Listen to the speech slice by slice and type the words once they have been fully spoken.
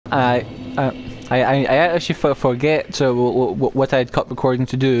I I actually forget what I'd cut recording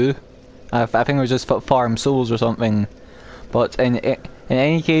to do. I think it was just farm souls or something. But in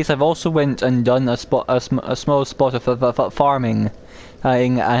any case, I've also went and done a small spot of farming,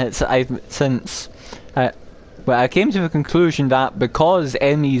 and I've since. Well, I came to the conclusion that because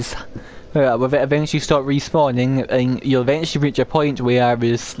enemies will eventually start respawning, and you'll eventually reach a point where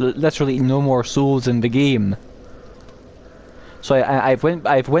there's literally no more souls in the game. So I've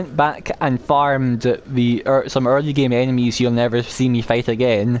went back and farmed some early game enemies you'll never see me fight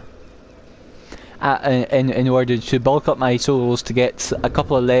again. In order to bulk up my souls to get a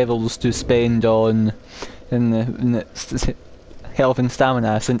couple of levels to spend on in health and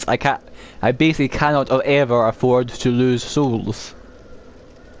stamina, since I basically cannot ever afford to lose souls.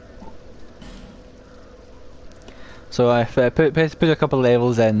 So I've put a couple of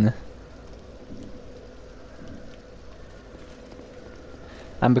levels in.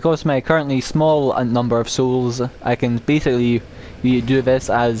 And because my currently small number of souls, I can basically do this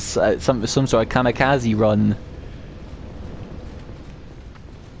as some sort of kamikaze run.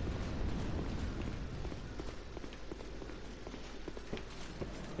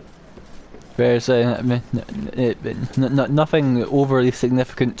 There's nothing overly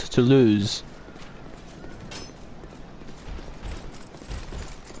significant to lose.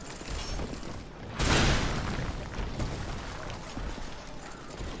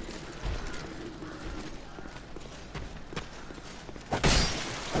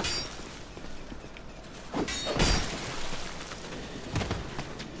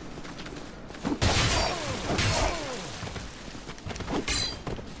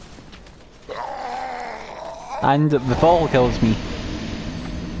 And the fall kills me.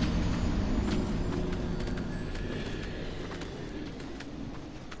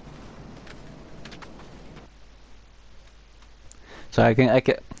 So I can,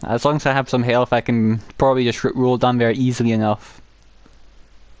 as long as I have some health, I can probably just roll down there easily enough.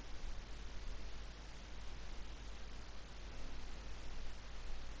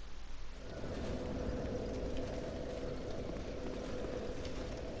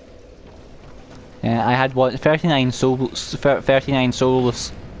 I had what 39 souls. 39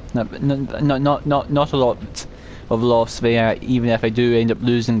 souls. Not a lot of loss there, even if I do end up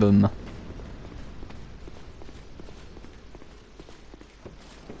losing them.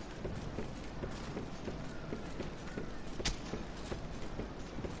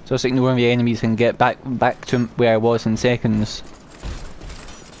 Just ignoring the enemies and get back to where I was in seconds.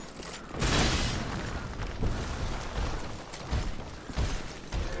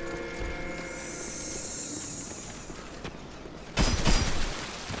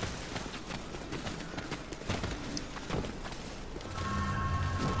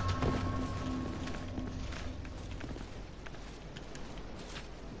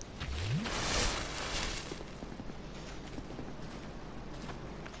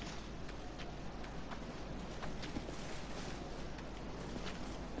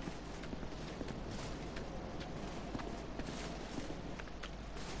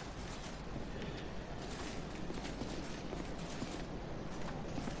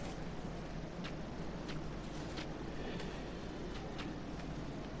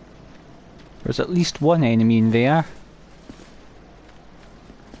 There's at least one enemy in there.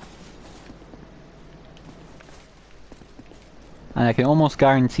 And I can almost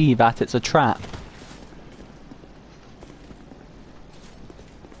guarantee that it's a trap.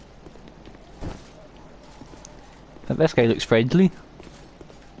 But this guy looks friendly.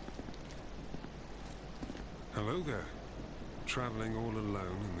 Hello there. Travelling all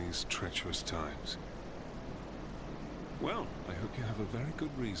alone in these treacherous times. Well, I hope you have a very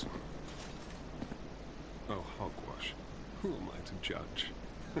good reason. Oh, hogwash. Who am I to judge?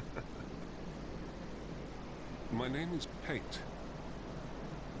 My name is Pate.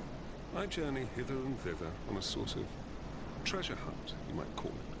 I journey hither and thither on a sort of treasure hunt, you might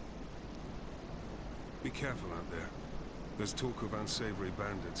call it. Be careful out there. There's talk of unsavory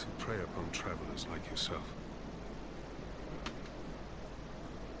bandits who prey upon travelers like yourself.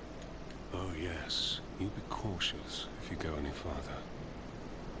 Oh yes, you be cautious if you go any farther.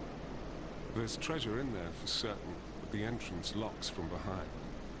 There's treasure in there for certain, but the entrance locks from behind.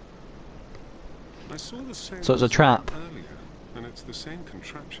 I saw the same. So it's a trap. Earlier, and it's the same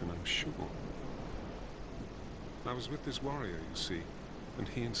contraption, I'm sure. I was with this warrior, you see, and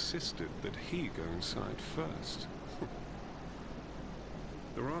he insisted that he go inside first.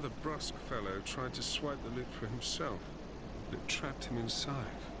 The rather brusque fellow tried to swipe the loot for himself, but it trapped him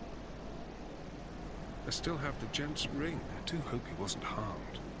inside. I still have the gent's ring. I do hope he wasn't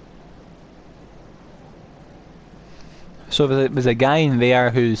harmed. So there's a guy in there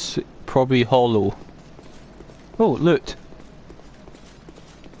who's probably hollow. Oh, loot.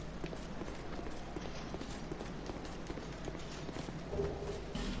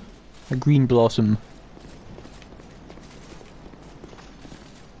 A green blossom.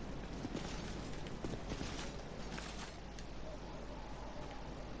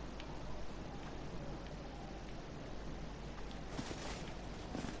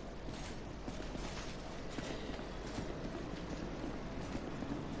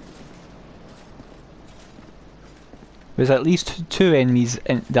 There's at least two enemies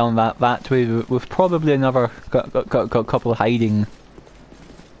down that way, with probably another couple hiding.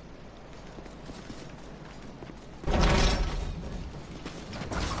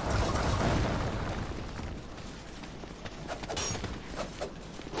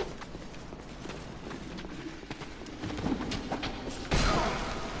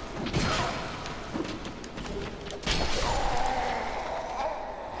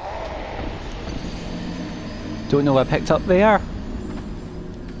 Don't know what I picked up there.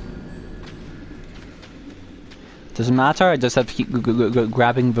 Doesn't matter, I just have to keep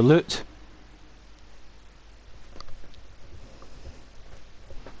grabbing the loot.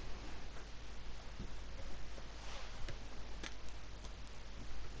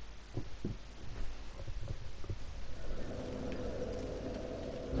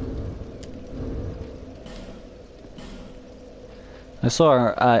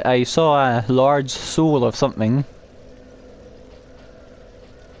 I saw a large soul of something.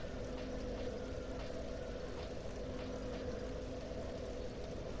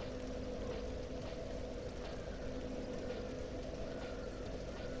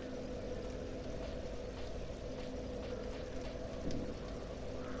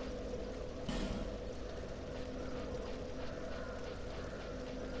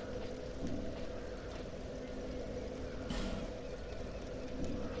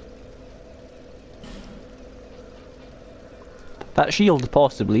 That shield,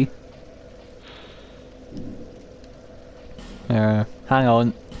 possibly. Hang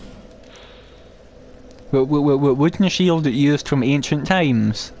on. Wooden shield used from ancient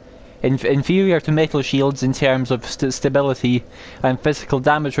times. Inferior to metal shields in terms of stability and physical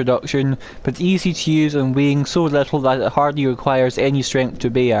damage reduction, but easy to use and weighing so little that it hardly requires any strength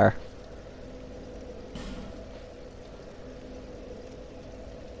to bear.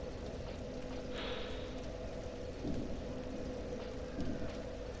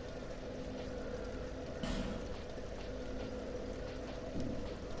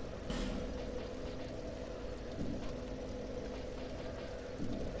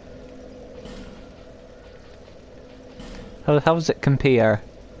 How does it compare?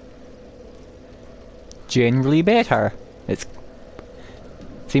 Generally better. It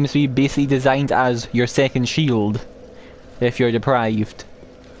seems to be basically designed as your second shield, if you're deprived.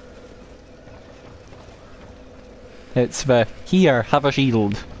 It's the, here, have a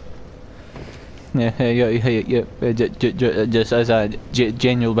shield. Just as a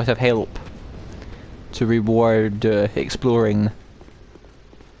general bit of help to reward exploring.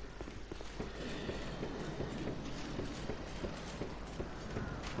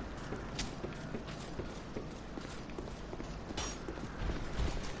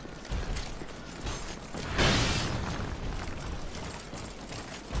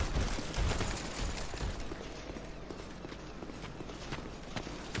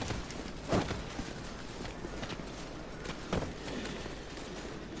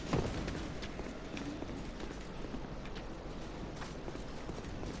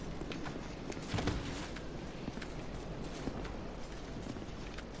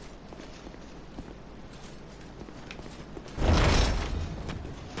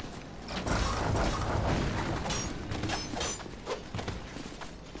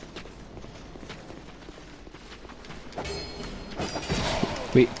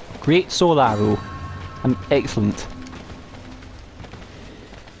 Great soul arrow. Excellent.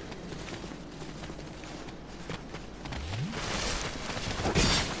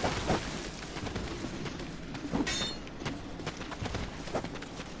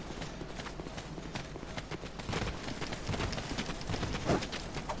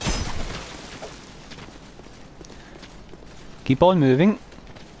 Keep on moving.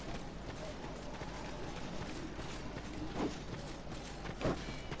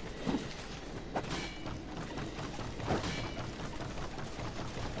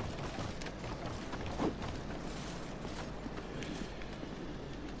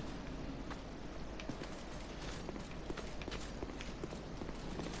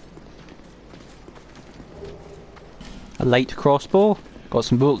 A light crossbow. Got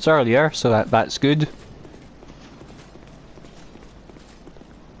some bullets earlier, so that's good.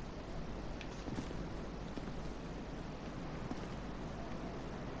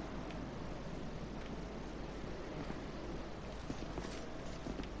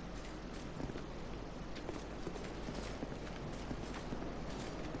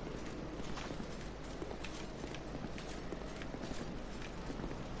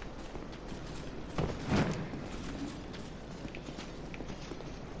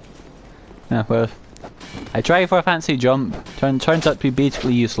 Yeah, well, I try for a fancy jump, turns out to be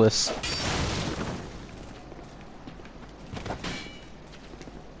basically useless.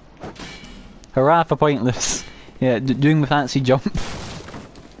 Hurrah for pointless. Yeah, doing the fancy jump.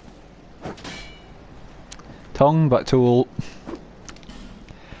 Tongue but tool.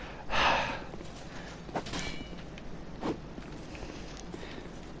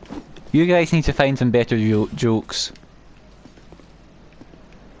 You guys need to find some better jokes.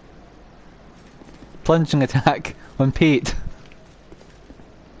 Plunging attack on Pate.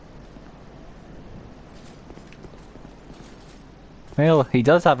 Well, he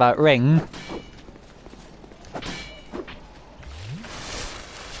does have that ring.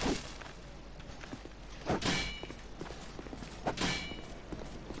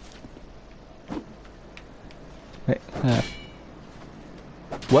 Wait,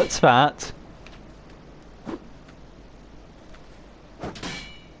 what's that?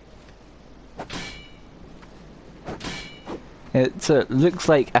 It looks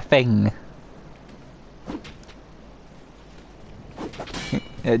like a thing.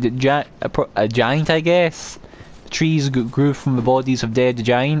 A giant, I guess? Trees grew from the bodies of dead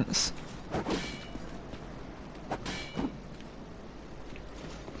giants.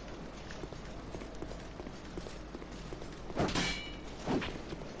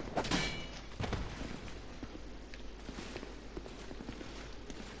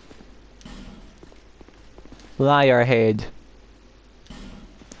 Liar head.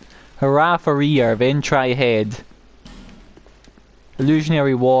 Hurrah for rear, then try head.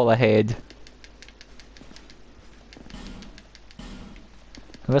 Illusionary wall ahead.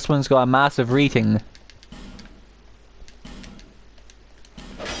 This one's got a massive rating.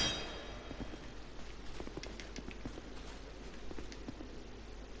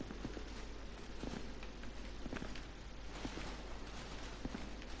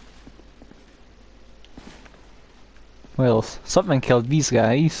 Well, something killed these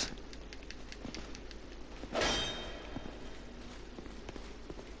guys.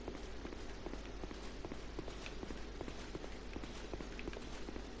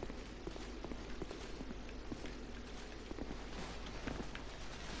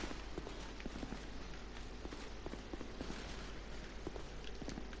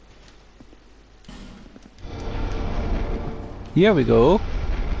 Here we go.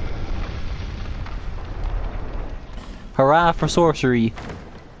 Hurrah for sorcery.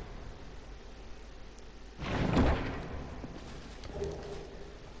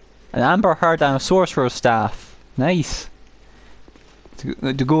 An amber heart and a sorcerer's staff. Nice. To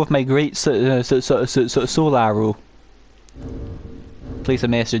go with my great soul arrow. Place a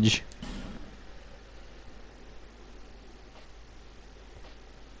message.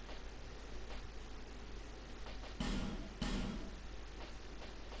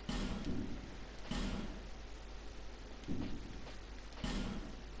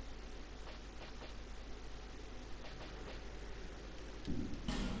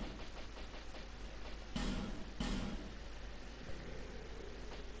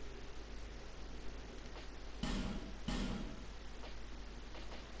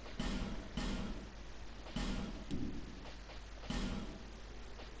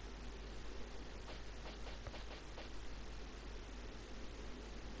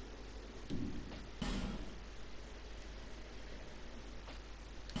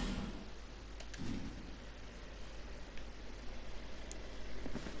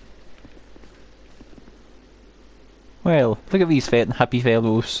 Well, look at these happy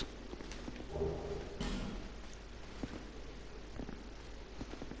fellows.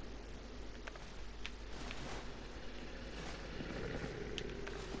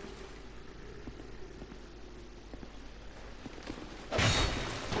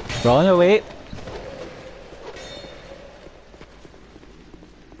 Run away!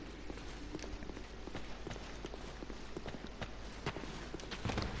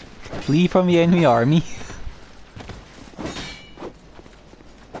 Flee from the enemy army.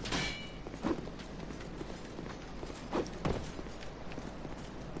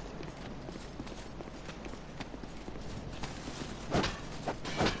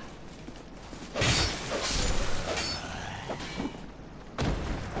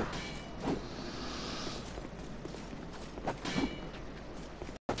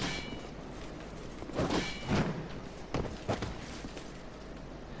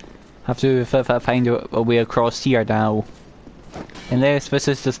 Have to find a way across here now. Unless this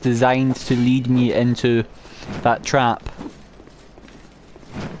is just designed to lead me into that trap.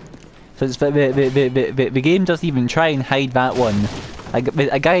 So the game doesn't even try and hide that one.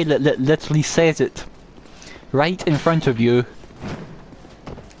 A guy literally says it right in front of you.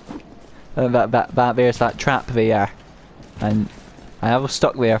 That there's that trap there, and I was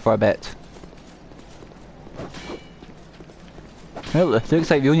stuck there for a bit. Well, it looks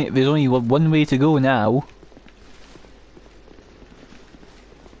like there's only one way to go now.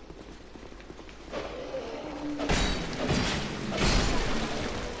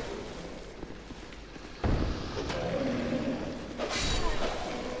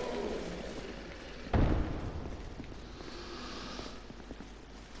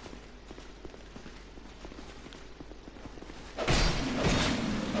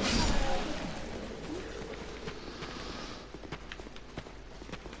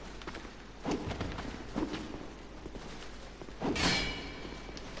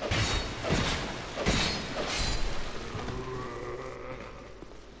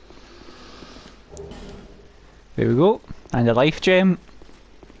 There we go, and a life gem.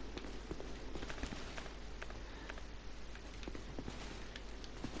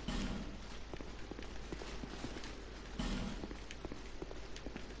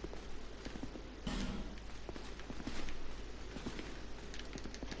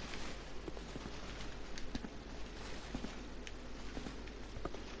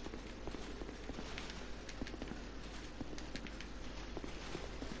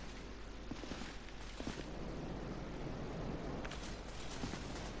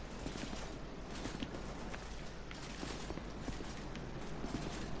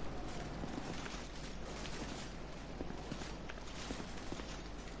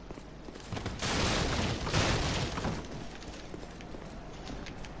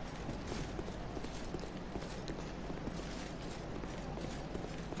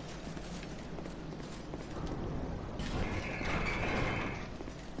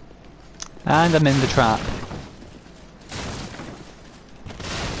 And I'm in the trap.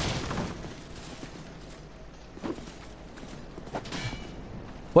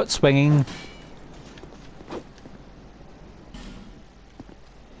 What's swinging?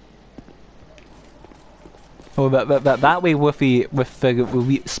 Oh, that way with the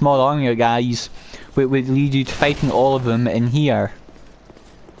small armor guys would lead you to fighting all of them in here.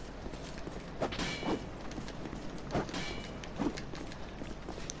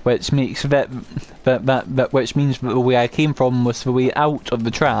 Which makes which means the way I came from was the way out of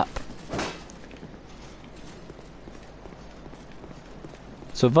the trap.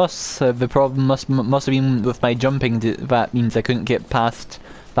 So thus, the problem must have been with my jumping. That means I couldn't get past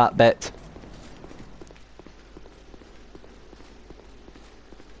that bit.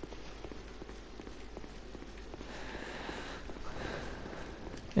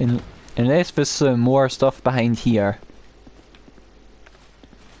 Unless there's some more stuff behind here.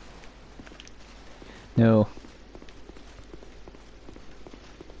 No.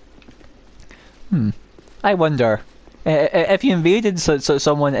 I wonder if you invaded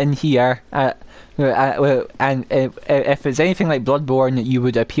someone in here, and if it's anything like Bloodborne, you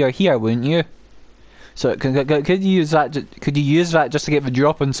would appear here, wouldn't you? So could you use that? Could you use that just to get the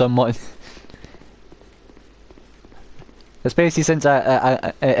drop on someone? Especially since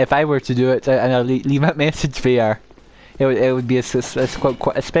if I were to do it and I leave that message there, it would be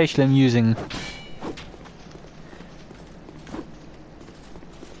quite especially amusing.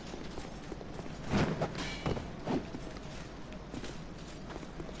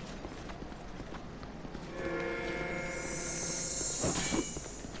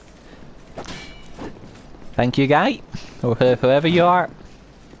 Thank you, guy, or whoever you are.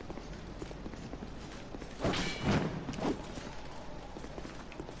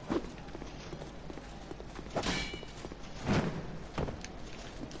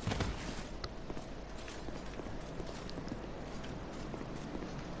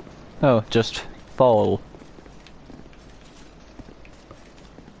 Oh, just fall.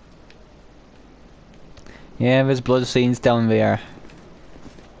 Yeah, there's bloodstains down there.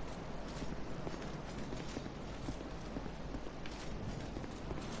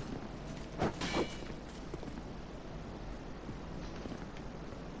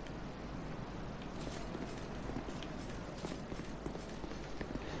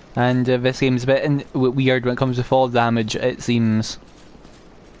 And this game's a bit weird when it comes to fall damage, it seems.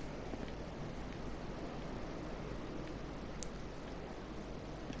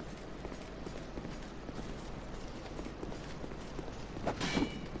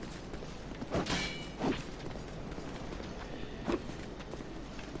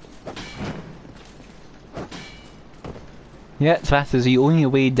 Yeah, that is the only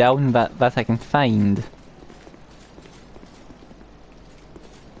way down that I can find.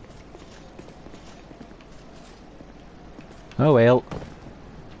 Oh well.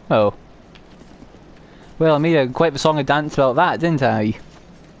 Oh. Well, I made quite the song and dance about that, didn't I?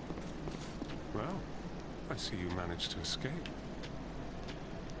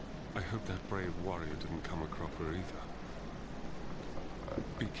 I hope that brave warrior didn't come a cropper either.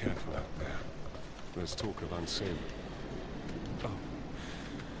 Be careful out there. There's talk of unsavory.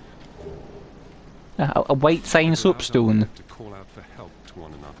 Oh. A white sign soapstone. To call out for help to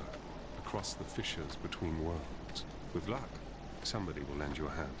one another across the fissures between worlds. With luck, somebody will lend you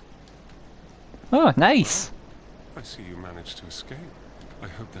a hand. Oh, nice. I see you managed to escape. I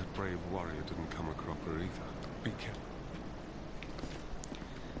hope that brave warrior didn't come a cropper either. Be careful.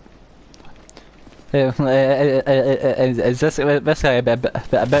 Is this guy a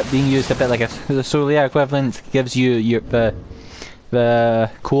bit being used a bit like a Solia equivalent? Gives you your the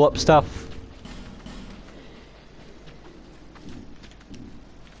co-op stuff.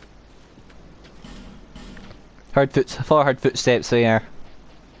 Heard footsteps there.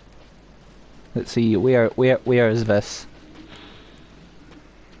 Let's see, where is this?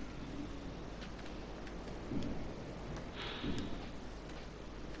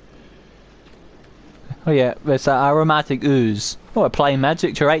 Oh yeah, it's an aromatic ooze. Oh, apply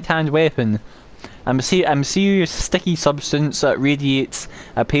magic to right hand weapon. A mysterious sticky substance that radiates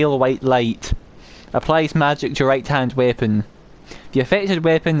a pale white light. Applies magic to right hand weapon. The affected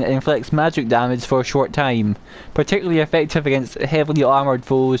weapon inflicts magic damage for a short time, particularly effective against heavily armoured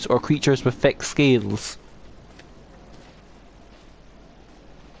foes or creatures with thick scales.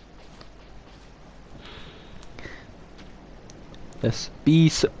 This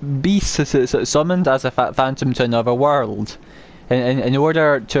beast summoned as a phantom to another world. In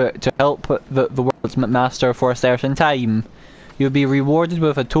order to help the world's master for a certain time, you'll be rewarded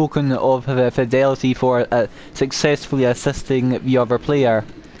with a token of fidelity for successfully assisting the other player.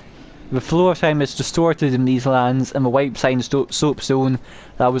 The flow of time is distorted in these lands, and the white sign soapstone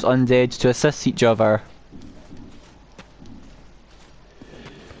that was undead to assist each other.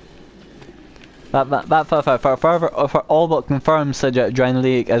 That for all but confirms Dran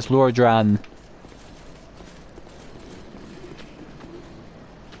Lake as Lordran.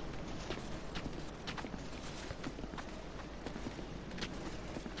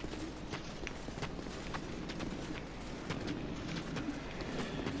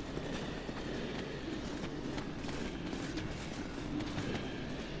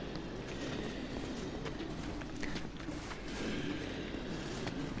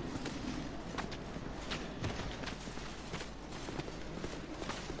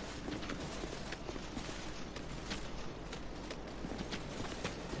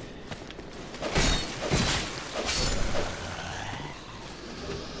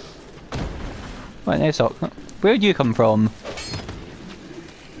 Right, now Sock, where do you come from?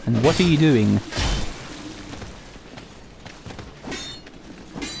 And what are you doing?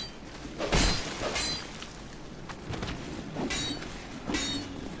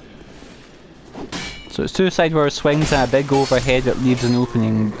 So it's two sideways swings and a big overhead that leaves an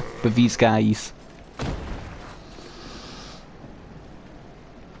opening with these guys.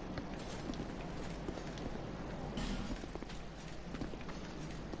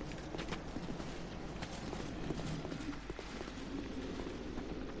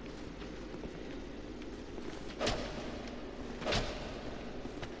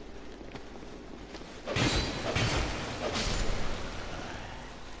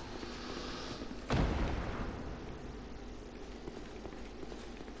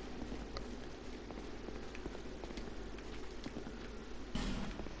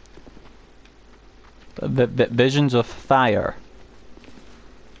 Visions of fire.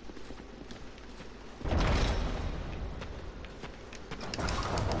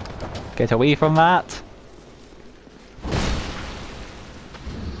 Get away from that.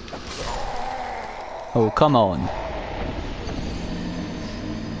 Oh, come on.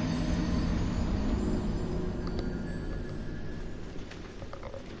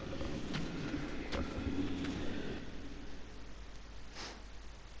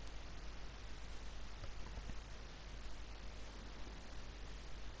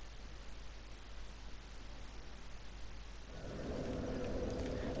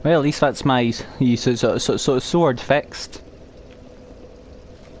 Well, at least that's my sword fixed.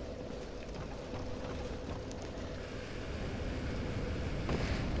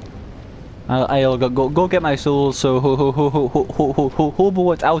 I'll go get my soul, so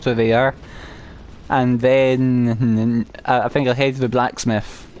hobo it out of there, and then I think I'll head to the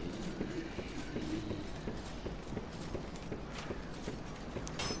blacksmith.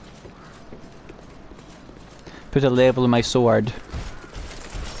 Put a level in my sword.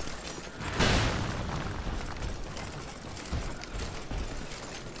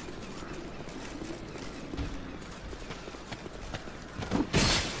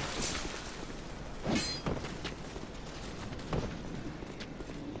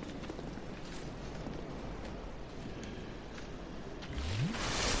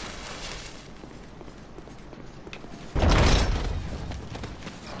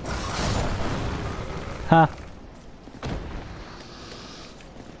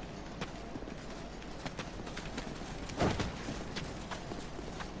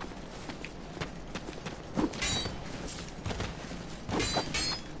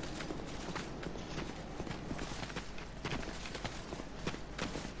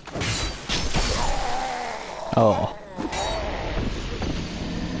 Oh.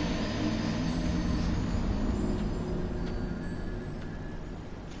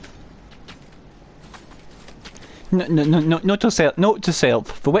 Note to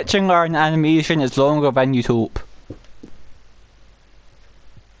self. The Witching Iron animation is longer than you'd hope.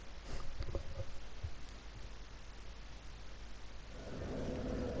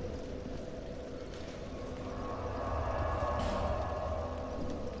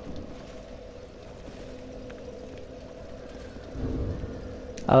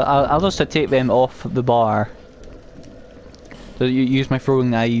 I'll just take them off the bar. So you use my throwing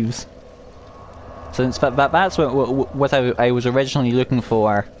knives. Since that's what I was originally looking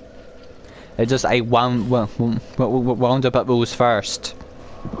for. It just I wound up at those first.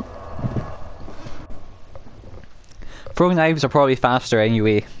 Throwing knives are probably faster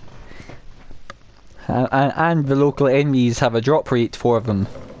anyway. And the local enemies have a drop rate for them.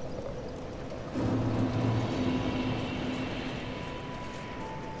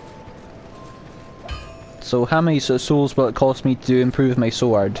 So how many souls will it cost me to improve my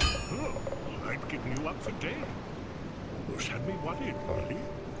sword? Oh, I've given you up for dead. Bush had me worried, really.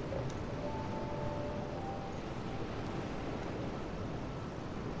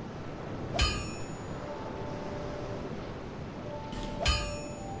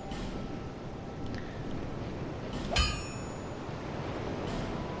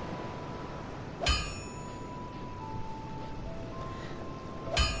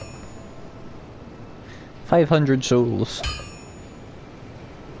 $500 souls.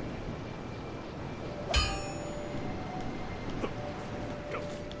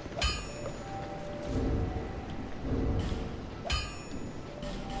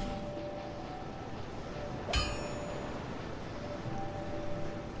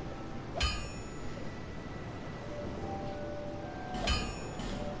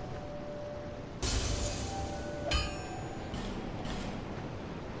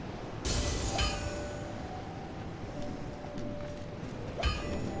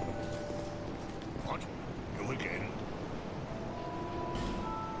 What? You again?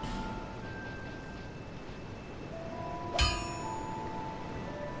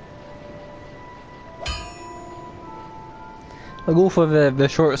 I'll go for the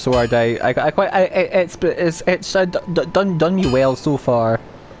short sword. It's done me well so far.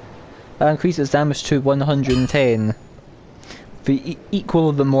 I increased its damage to 110, the equal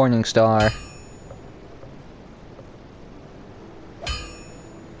of the Morning Star.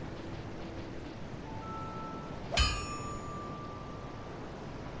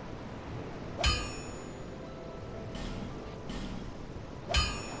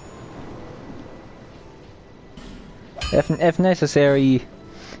 If necessary,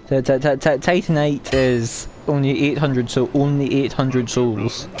 Titanite is only 800, so only 800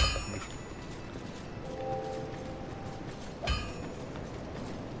 souls.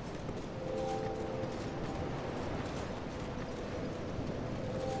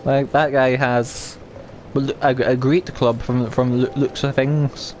 Like that guy has a great club from the looks of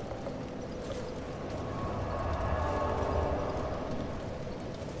things.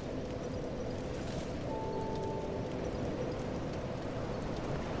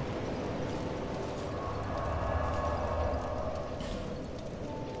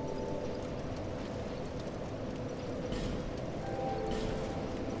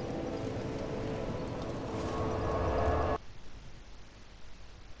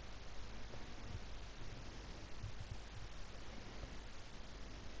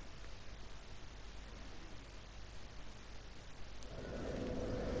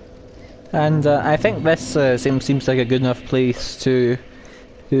 And I think this seems like a good enough place to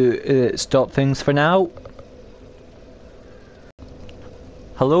stop things for now.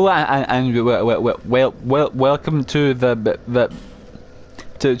 Hello and welcome to the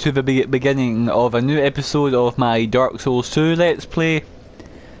beginning of a new episode of my Dark Souls 2 Let's Play.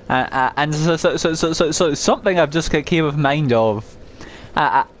 And so something I've just came of mind of.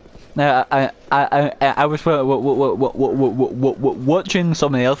 I was watching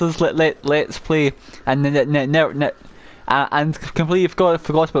someone else's let's play, and and completely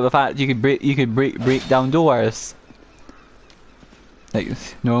forgot about the fact you could break down doors. Like,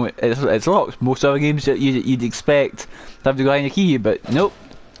 no, it's locked. Most other games that you'd expect to have to go in a key, but nope,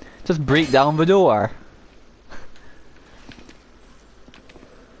 just break down the door.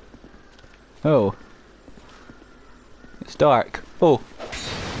 Oh, it's dark. Oh.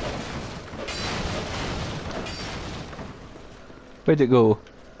 Where'd it go?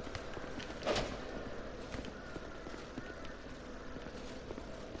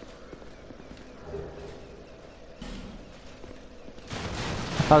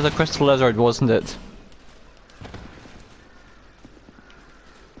 That was a crystal lizard, wasn't it?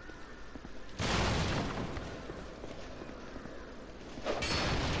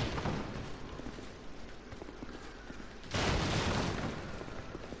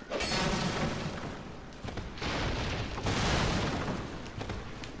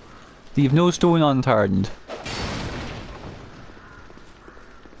 Leave no stone unturned.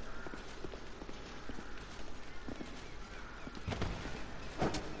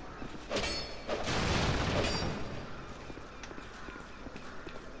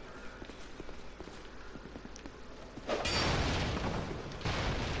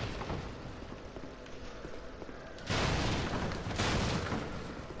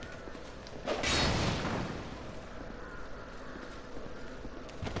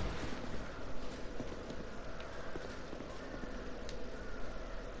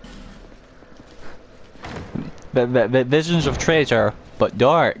 Visions of treasure, but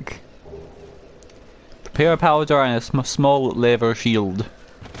dark. Prepare powder and a small leather shield.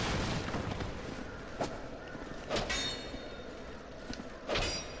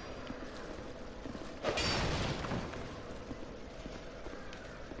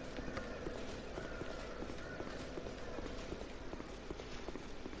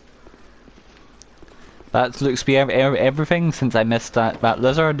 That looks to be everything since I missed that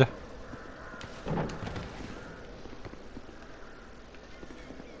lizard.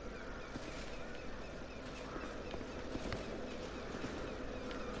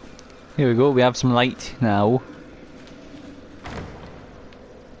 Here we go, we have some light now.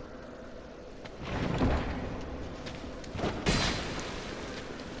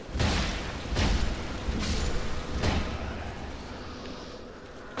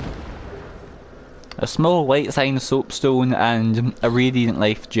 A small light sign soapstone and a radiant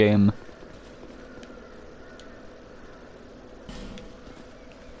life gem.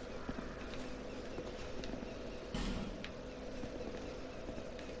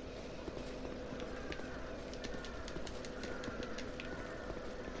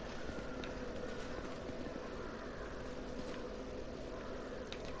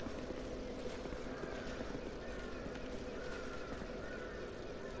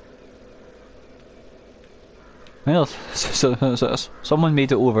 Well, so someone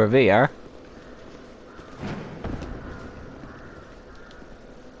made it over there.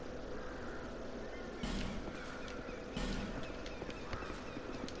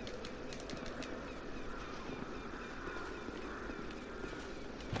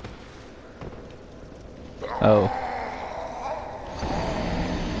 Oh.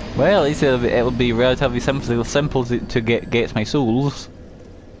 Well, at least it'll be relatively simple to get my souls.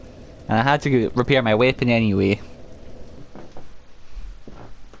 And I had to repair my weapon anyway.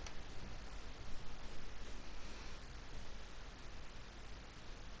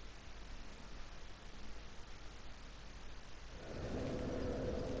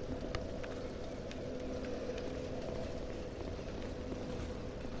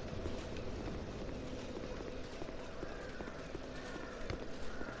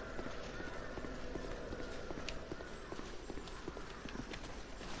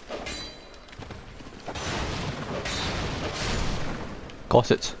 Got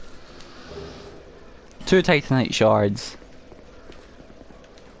it. 2 Titanite shards.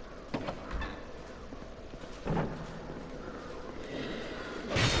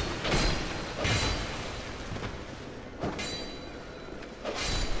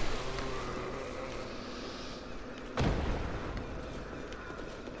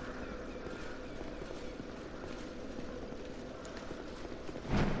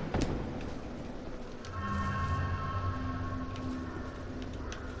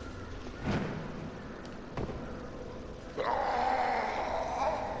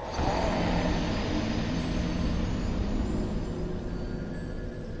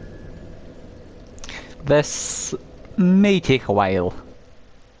 This may take a while.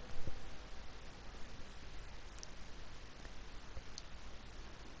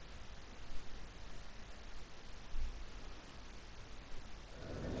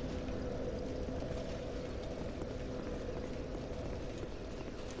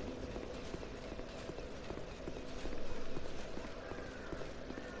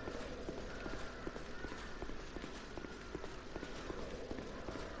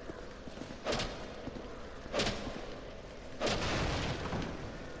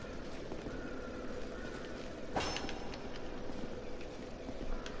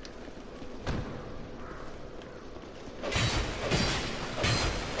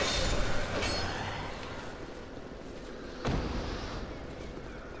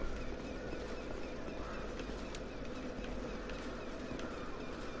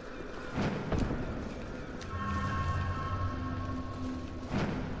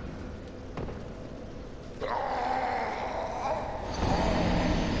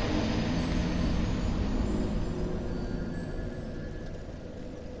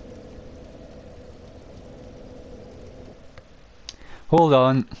 Hold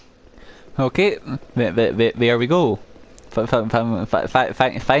on. Okay, there we go.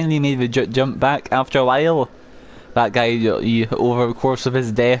 Finally made the jump back after a while. That guy, over the course of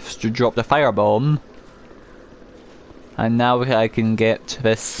his death, dropped a firebomb. And now I can get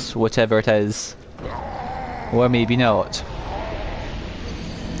this, whatever it is. Or maybe not.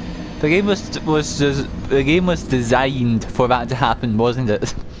 The game was designed for that to happen, wasn't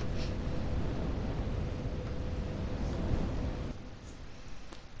it?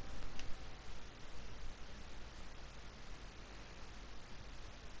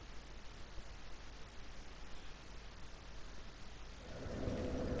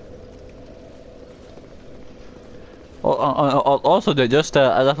 Also, just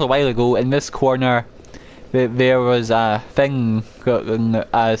a little while ago, in this corner, there was a thing,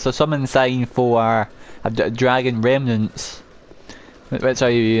 so summon sign for a dragon remnants, which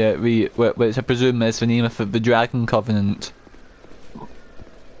I presume is the name of the Dragon Covenant.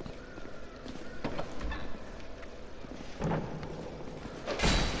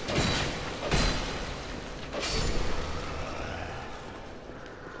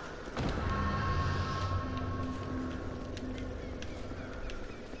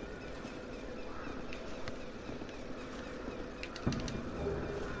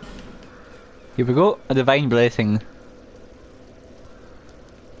 Here we go, a divine blessing.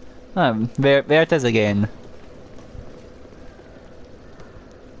 There it is again.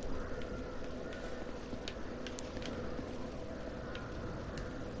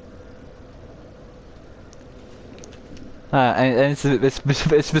 And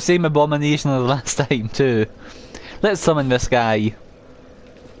it's the same abomination as last time too. Let's summon this guy.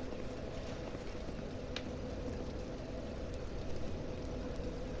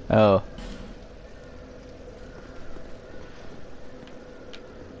 Oh.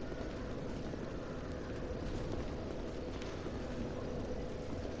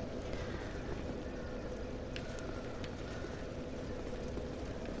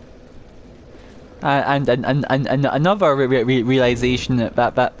 And another realization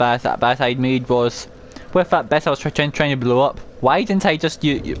that I'd made was, with that bit I was trying to blow up, why didn't I just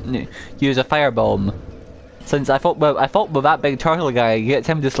use a firebomb? Since I thought with that big turtle guy, get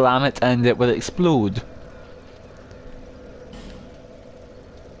him to slam it and it will explode.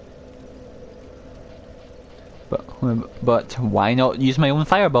 But why not use my own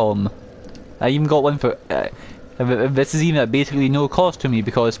firebomb? I even got one for. This is even at basically no cost to me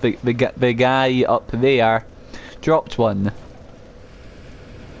because the guy up there dropped one.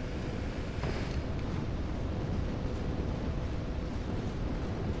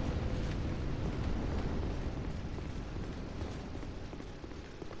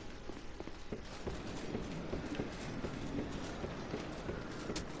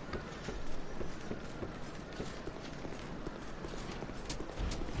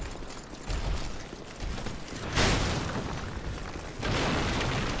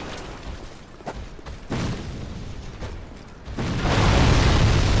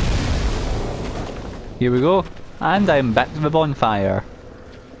 Here we go, and I'm back to the bonfire.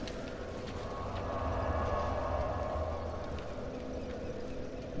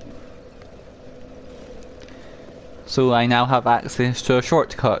 So I now have access to a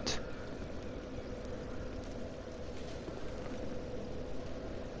shortcut.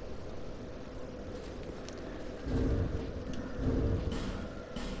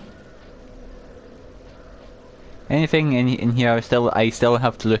 Anything in here I still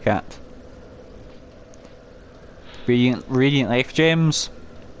have to look at. Radiant life gems.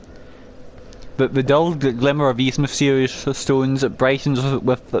 But the dull glimmer of these mysterious stones brightens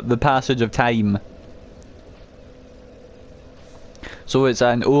with the passage of time. So it's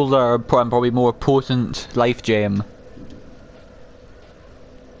an older, probably more potent life gem.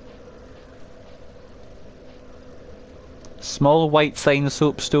 Small white sign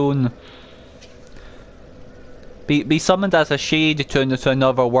soapstone. Be summoned as a shade to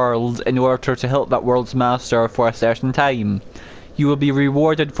another world in order to help that world's master for a certain time. You will be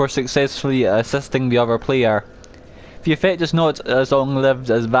rewarded for successfully assisting the other player. The effect is not as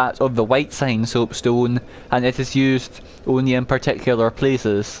long-lived as that of the white sign soapstone, and it is used only in particular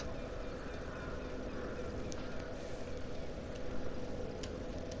places.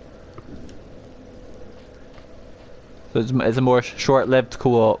 So it's a more short-lived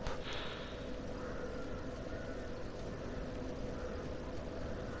co-op.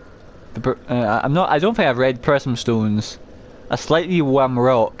 I don't think I've read Prism Stones. A slightly warm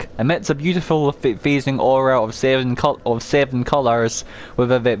rock emits a beautiful phasing aura of seven colours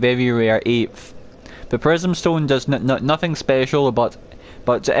with a very rare eighth. The Prism Stone does nothing special, but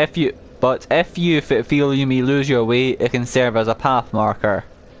if you feel you may lose your way, it can serve as a path marker.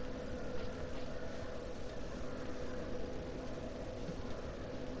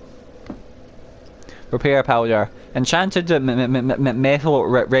 Repair powder. Enchanted metal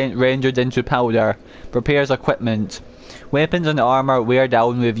rendered into powder. Repairs equipment. Weapons and armor wear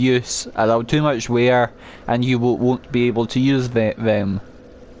down with use. Allow too much wear and you won't be able to use them.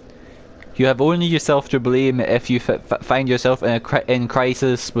 You have only yourself to blame if you find yourself in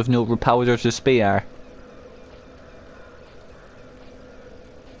crisis with no powder to spare.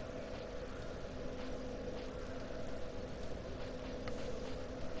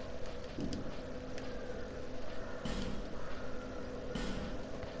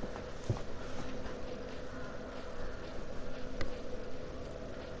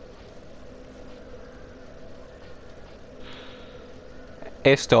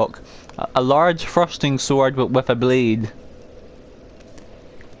 Estoc. A large thrusting sword with a blade.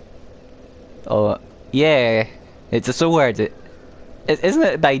 Oh, yeah. It's a sword. Isn't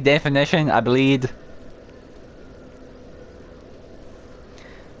it by definition a blade?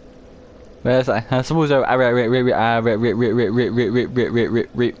 Well, I suppose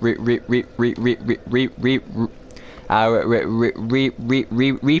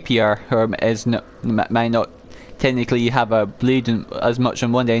rapier might not technically have a blade as much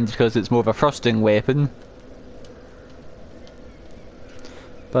on one end because it's more of a thrusting weapon.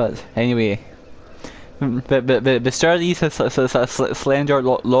 But anyway, the sturdy, slender,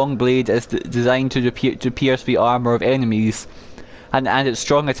 long blade is designed to pierce the armor of enemies, and its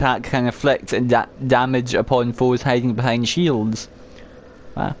strong attack can inflict damage upon foes hiding behind shields.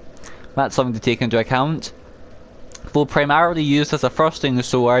 That's something to take into account. Though primarily used as a thrusting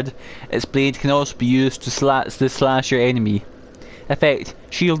sword, its blade can also be used to slash your enemy. Effect: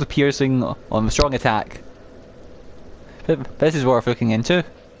 shield piercing on the strong attack. This is worth looking into.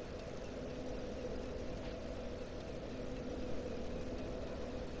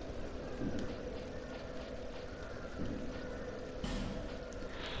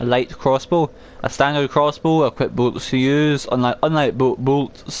 A light crossbow. A standard crossbow equipped bolts to use. Unlike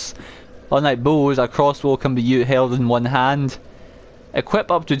bows, a crossbow can be held in one hand.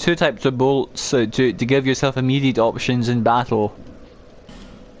 Equip up to 2 types of bolts to give yourself immediate options in battle.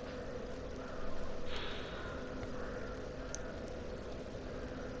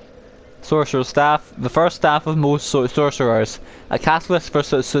 Sorcerer's Staff. The first staff of most sorcerers. A catalyst for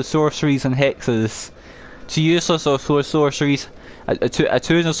sorceries and hexes. To use sorceries,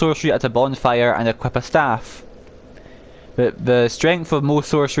 attune a sorcery at a bonfire and equip a staff. The strength of most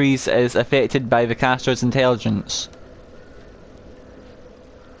sorceries is affected by the caster's intelligence.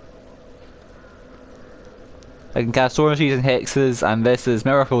 I can cast sorceries and hexes, and this is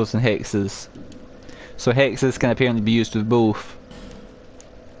miracles and hexes. So hexes can apparently be used with both.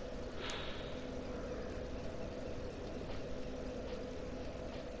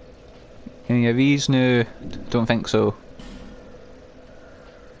 Any of these? No, don't think so.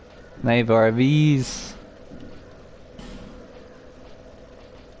 Neither are these.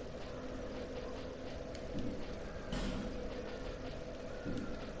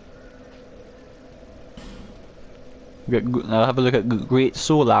 I'll have a look at Great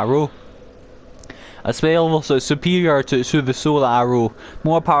Soul Arrow. A spell also superior to the Soul Arrow,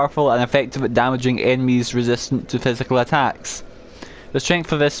 more powerful and effective at damaging enemies resistant to physical attacks. The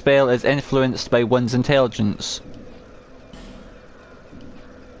strength of this spell is influenced by one's intelligence.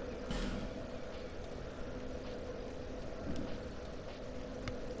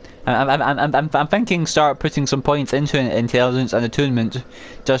 I'm thinking start putting some points into intelligence and attunement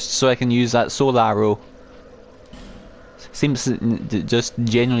just so I can use that Soul Arrow. Seems just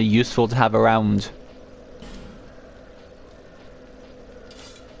generally useful to have around.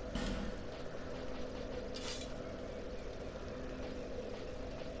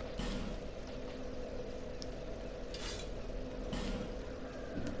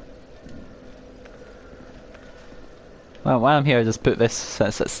 Well, while I'm here, I just put this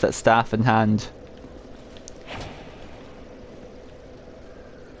staff in hand.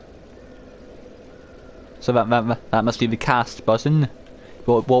 So that must be the cast button.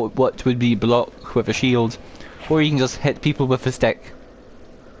 What would be block with a shield, or you can just hit people with a stick.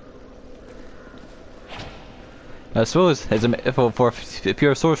 I suppose if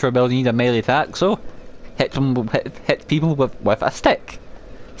you're a sorcerer build, you need a melee attack. So hit people with a stick.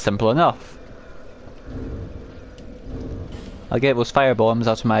 Simple enough. I'll get those fire bombs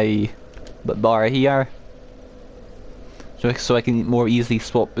out of my bar here, so I can more easily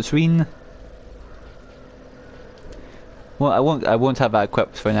swap between. Well, I won't have that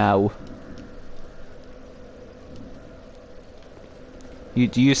equipped for now.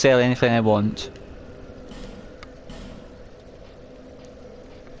 Do you sell anything I want?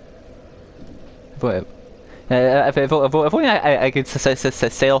 If only I could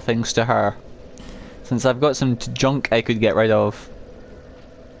sell things to her. since I've got some junk I could get rid of.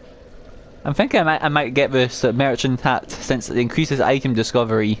 I'm thinking I might get this merchant hat since it increases item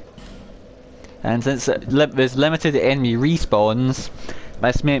discovery. And since there's limited enemy respawns,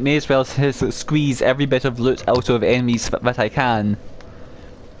 I may as well squeeze every bit of loot out of enemies that I can.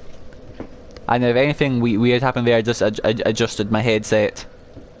 And if anything weird happened there, I just adjusted my headset.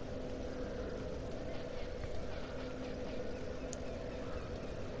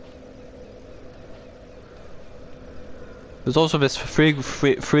 There's also this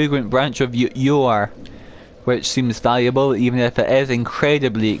fragrant branch of Yor, which seems valuable even if it is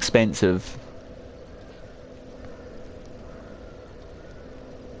incredibly expensive.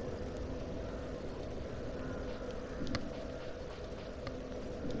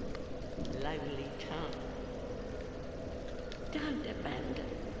 Lively town. Don't abandon.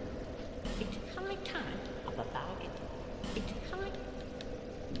 It's coming time of a bargain. It's coming.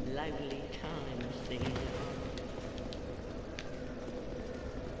 Lively times these are.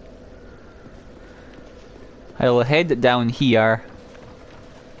 I'll head down here.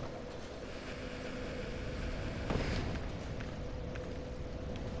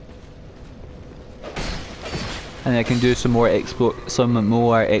 And I can do some more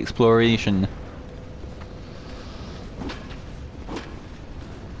exploration.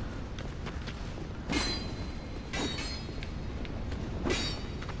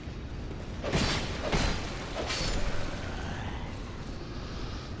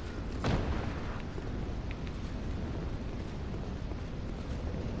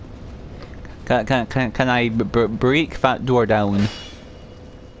 Can I break that door down?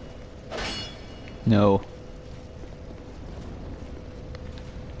 No.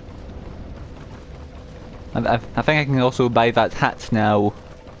 I think I can also buy that hat now.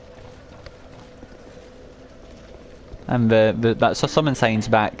 And that summon sign's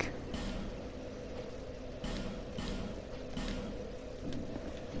back.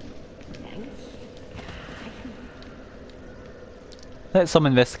 Let's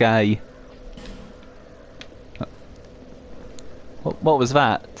summon this guy. What was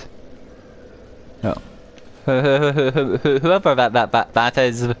that? No. Whoever that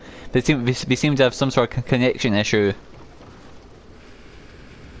is, they seem to have some sort of connection issue.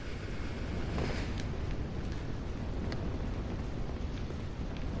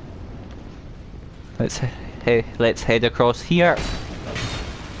 Let's head across here.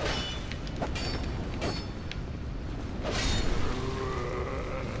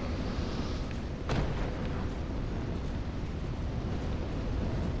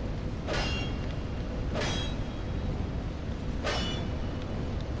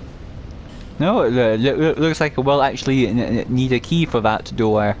 No, it looks like we'll actually need a key for that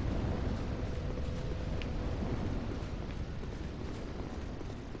door.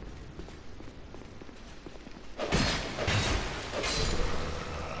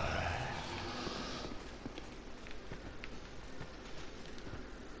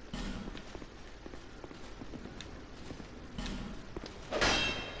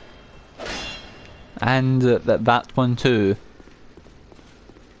 And that one too.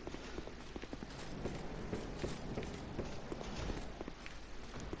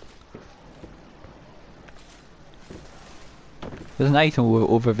 There's an item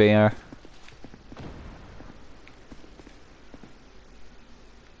over there.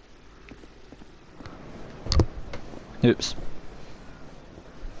 Oops.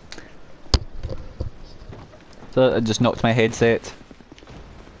 So I just knocked my headset.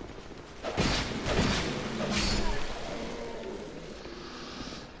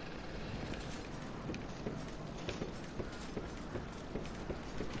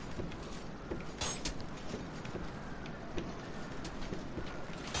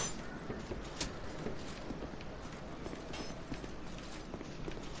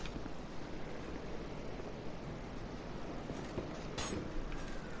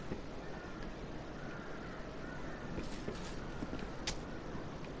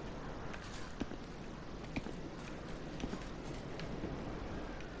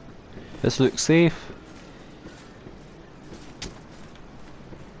 This looks safe.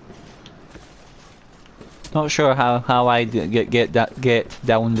 Not sure how I get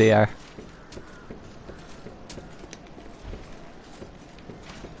down there.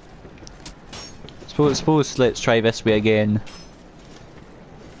 Suppose let's try this way again.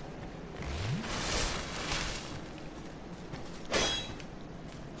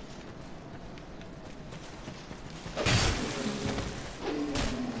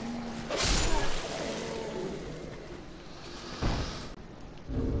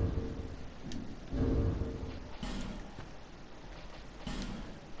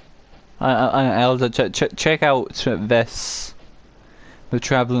 I'll check out this, the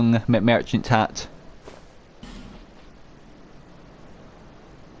traveling merchant hat.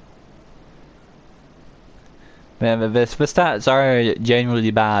 The stats are generally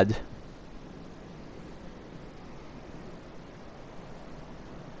bad.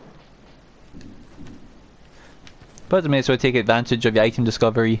 But I may as well take advantage of the item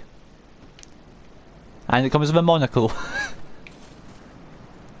discovery. And it comes with a monocle.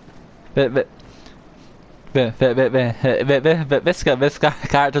 But this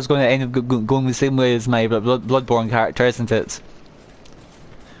character's going to end up going the same way as my Bloodborne character, isn't it?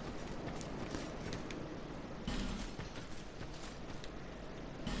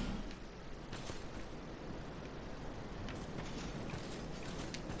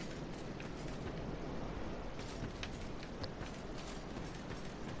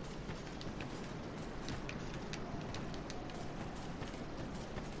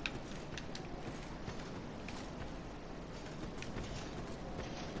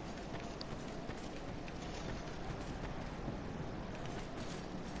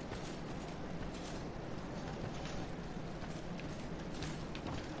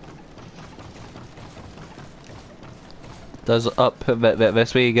 Does up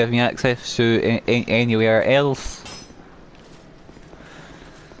this way give me access to anywhere else?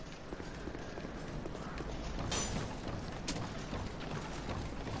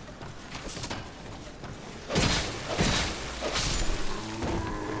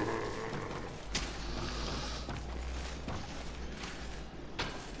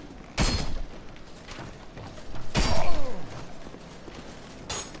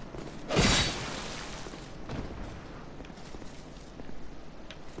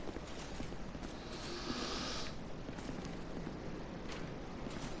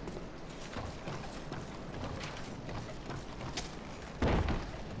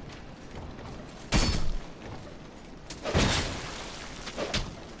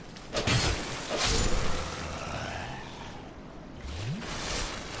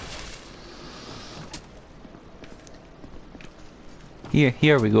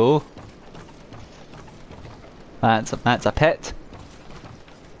 Here we go. That's a pit.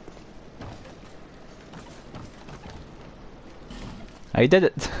 I did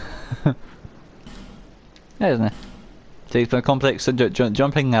it. Yeah, isn't it? Takes my complex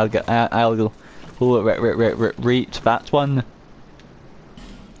jumping. I'll go reach that one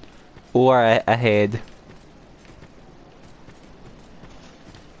or ahead.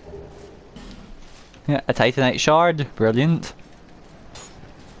 Yeah, a Titanite shard. Brilliant.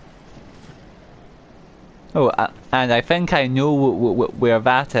 Oh, and I think I know where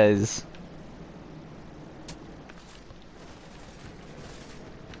that is.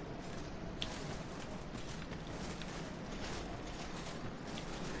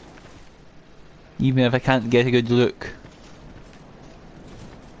 Even if I can't get a good look.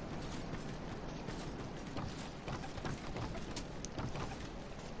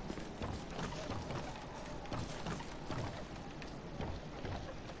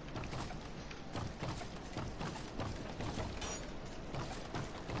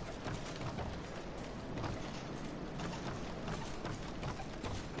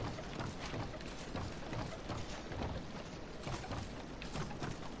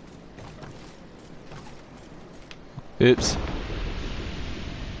 Oops.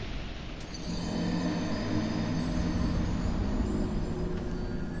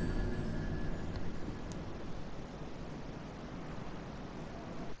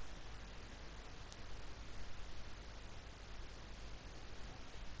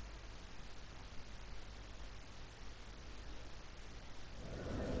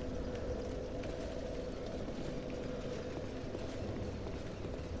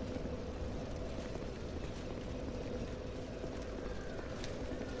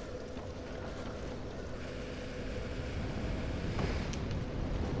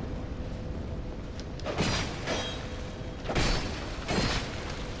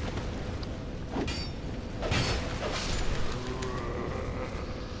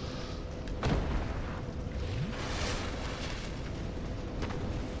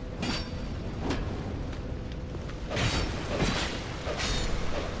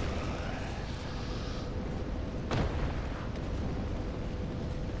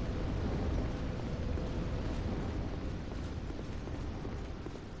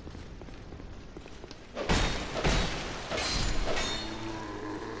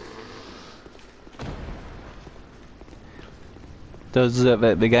 Does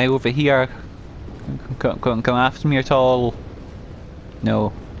the guy over here come after me at all?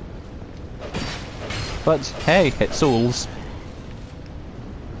 No. But hey, it's souls.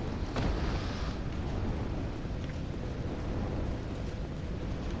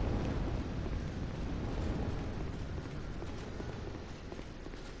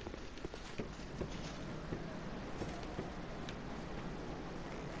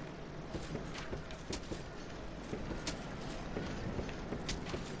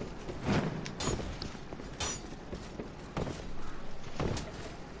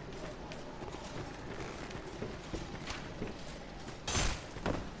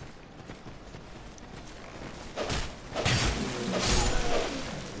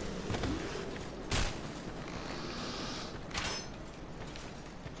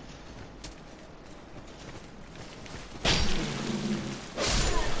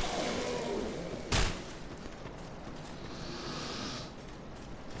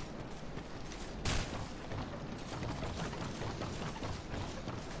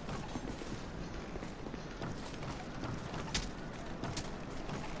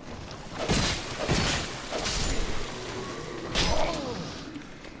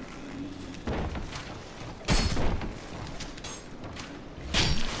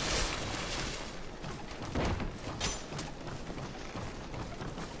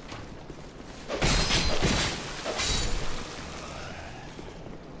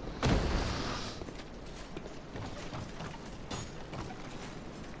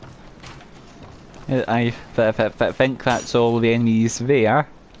 I think that's all the enemies there.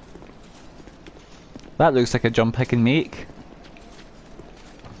 That looks like a jump I can make.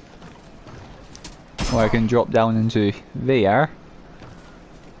 Or I can drop down into there.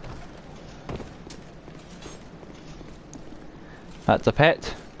 That's a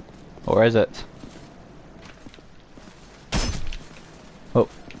pet. Or is it? Oh.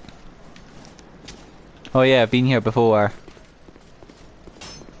 Oh yeah, I've been here before.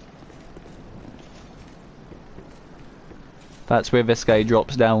 That's where this guy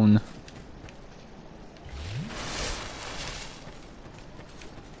drops down.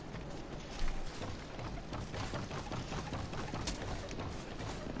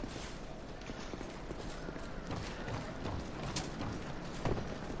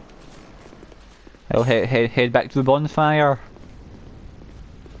 I'll head back to the bonfire.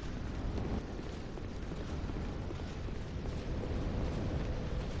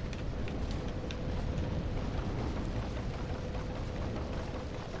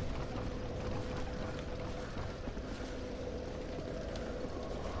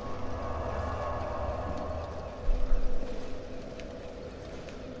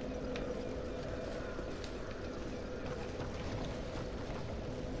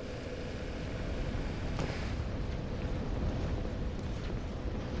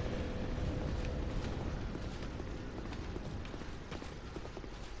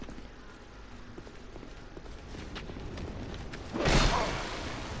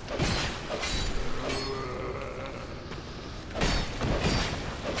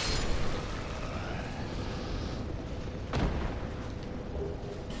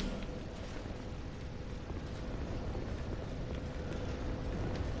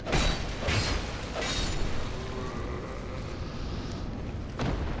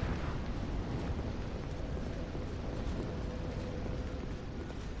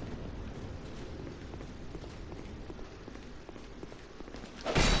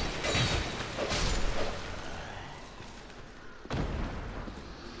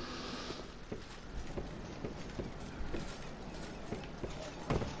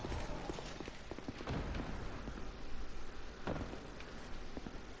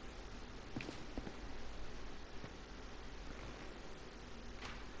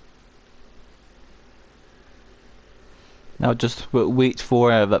 Now just wait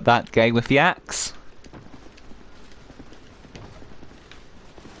for that guy with the axe.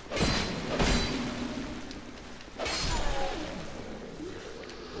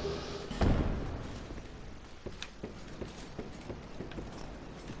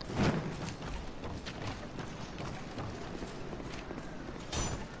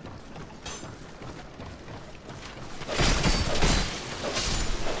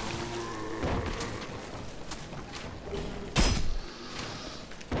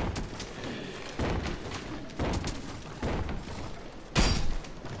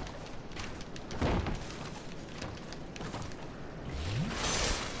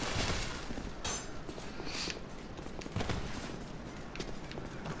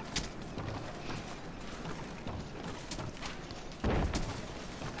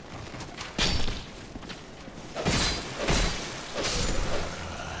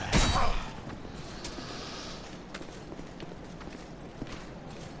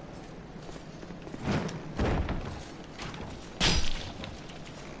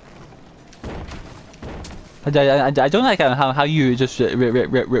 I don't like how you just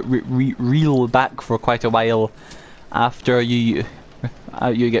reel back for quite a while after you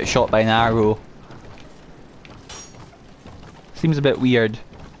get shot by an arrow. Seems a bit weird.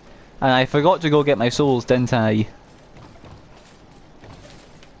 And I forgot to go get my souls, didn't I?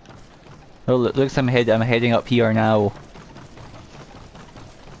 Oh, looks I'm heading up here now.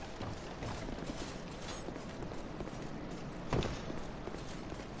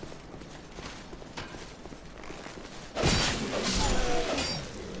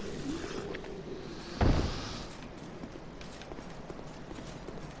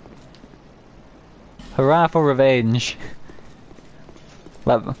 Hurrah for revenge!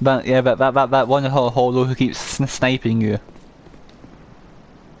 That one hollow who keeps sniping you.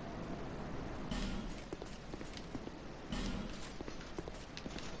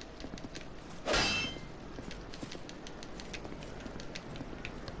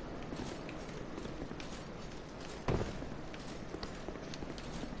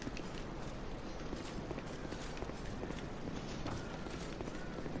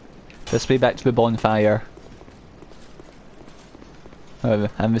 This way back to the bonfire. Oh,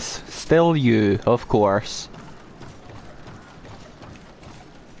 and it's still you, of course.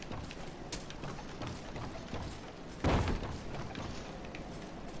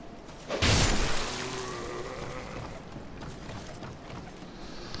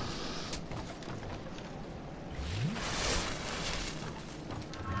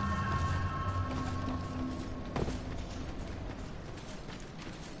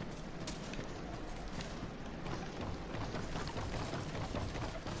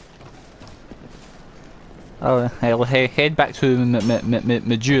 I'll head back to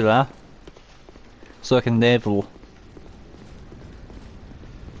Majula so I can level.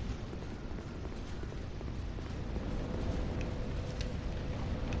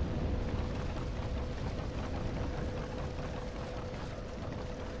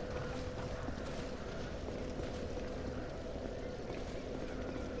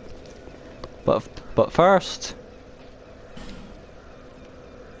 But first,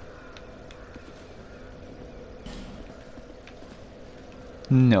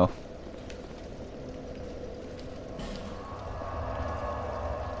 no.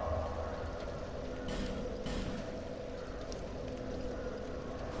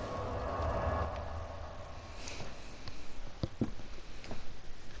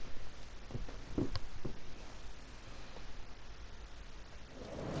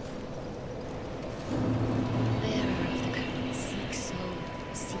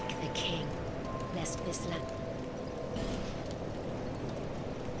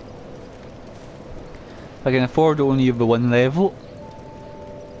 I can afford only the one level.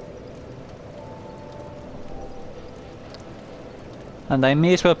 And I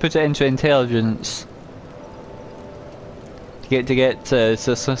may as well put it into intelligence to get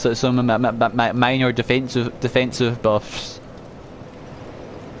some minor defensive buffs.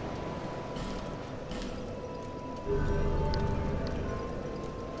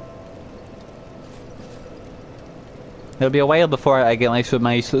 It'll be a while before I get like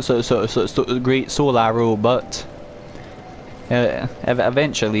my great soul arrow, but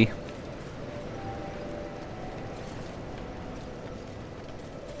eventually.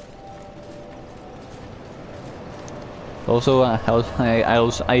 Also,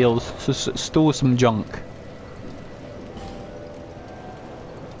 I'll stole some junk.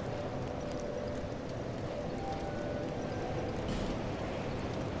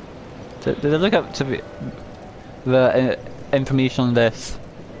 Did I look up to the information on this?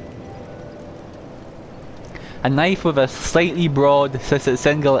 A knife with a slightly broad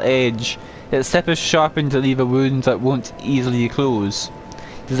single edge. Its tip is sharpened to leave a wound that won't easily close.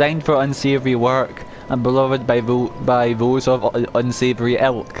 Designed for unsavory work and beloved by those of unsavory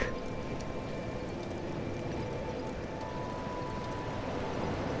ilk.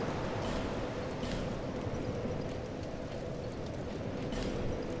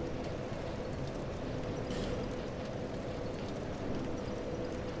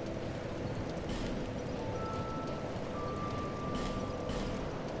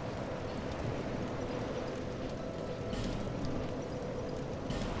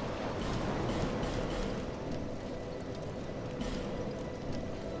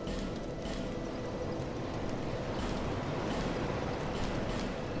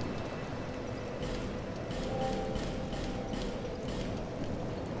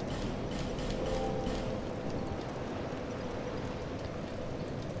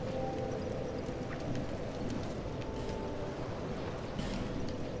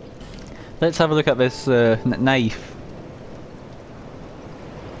 Let's have a look at this knife.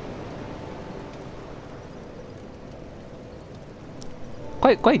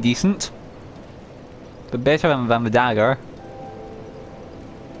 Quite decent, but better than the dagger.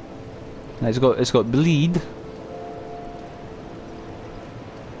 And it's got bleed.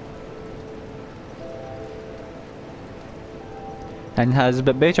 And has a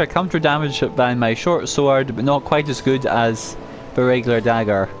bit better counter damage than my short sword, but not quite as good as the regular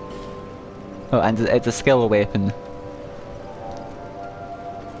dagger. Oh, and it's a skill weapon.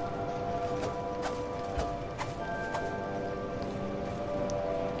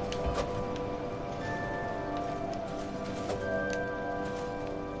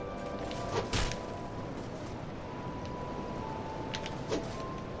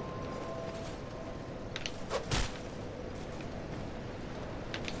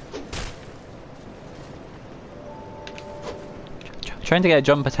 Trying to get a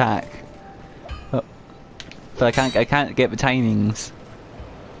jump attack. But I can't get the timings.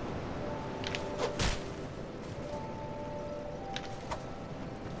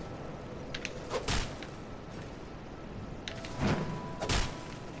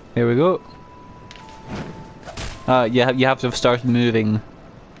 Here we go. You have to have started moving.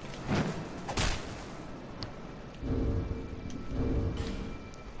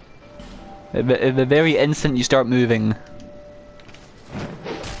 At the very instant you start moving.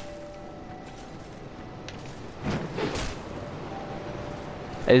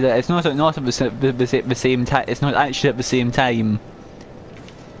 It's not at the same time. It's not actually at the same time.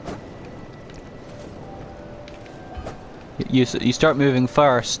 You start moving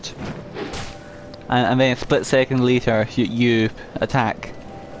first, and then a split second later you attack.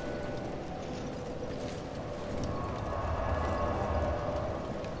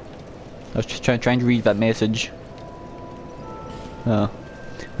 I was just trying to read that message. Oh.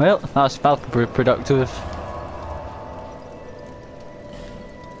 Well, that's productive.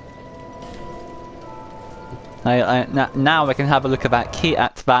 Now I can have a look at that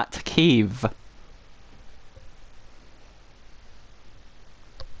cave.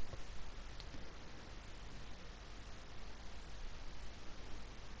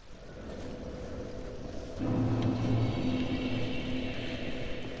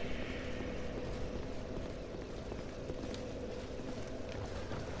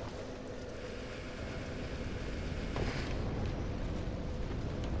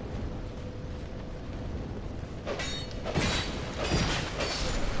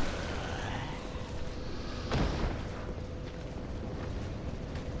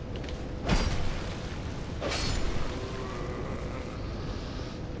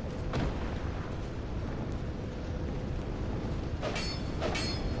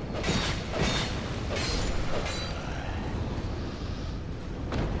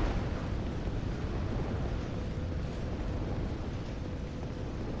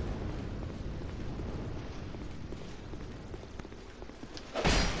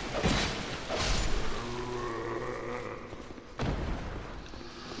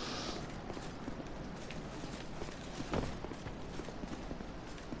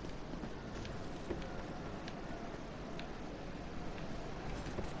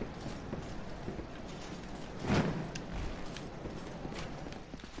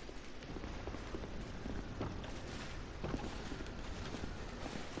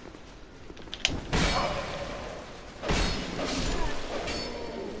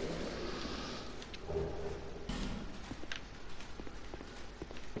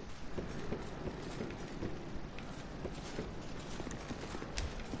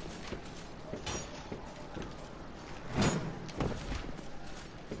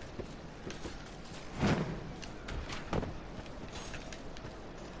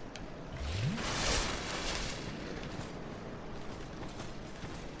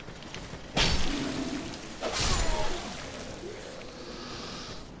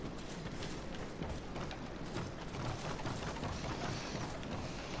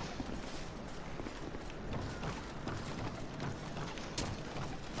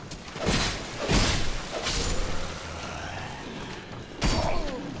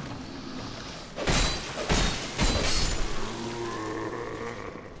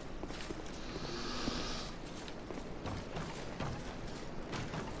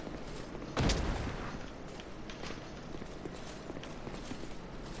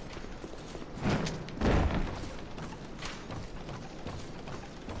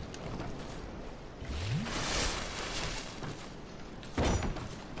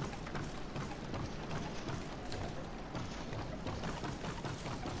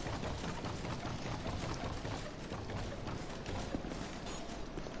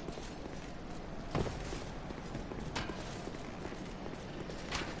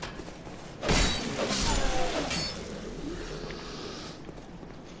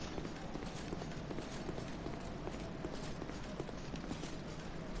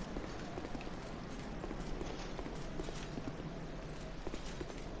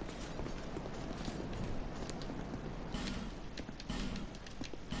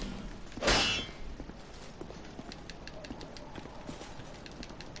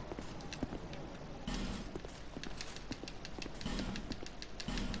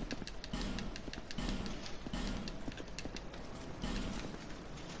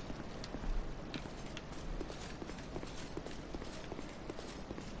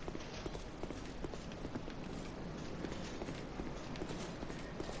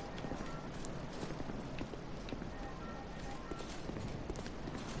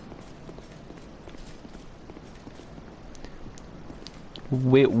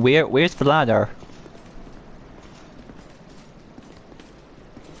 Where's the ladder?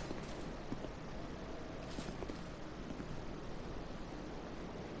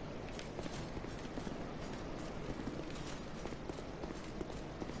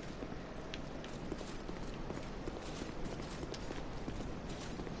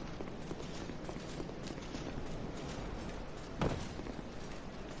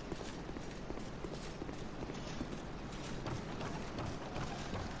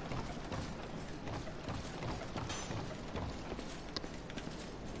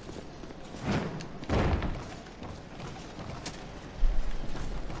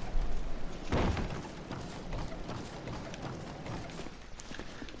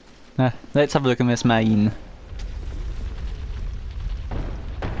 Let's have a look at this mine.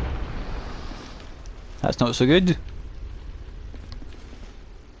 That's not so good.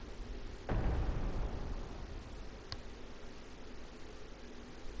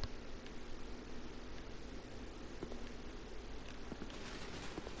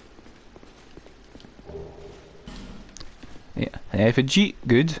 effigy,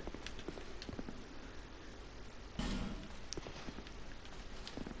 good.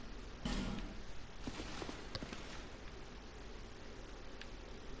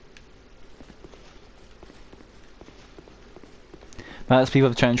 That's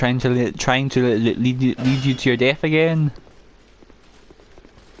people trying to lead you to your death again.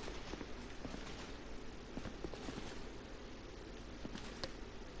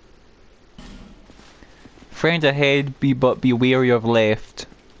 Friend ahead, but be wary of left.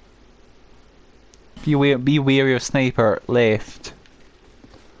 Be wary of sniper left.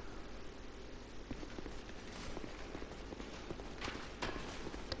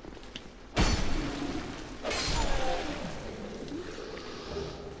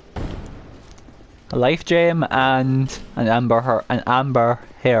 A life gem and an amber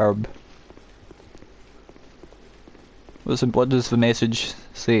herb. What does the message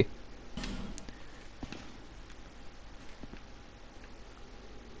say?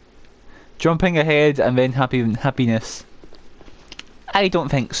 Jumping ahead and then happiness. I don't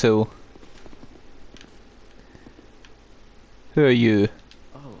think so. Who are you?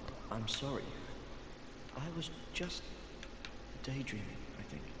 Oh, I'm sorry. I was just daydreaming, I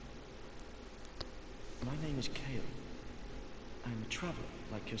think. My name is Kale. I'm a traveler,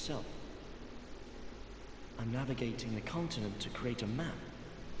 like yourself. I'm navigating the continent to create a map.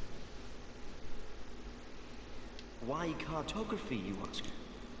 Why cartography, you ask?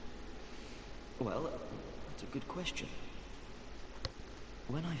 Well, that's a good question.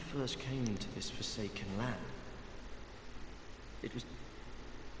 When I first came to this forsaken land, it was...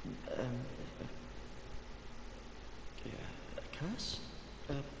 a curse?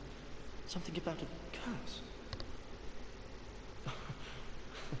 Something about a curse?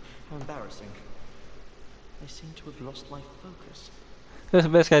 How embarrassing. I seem to have lost my focus.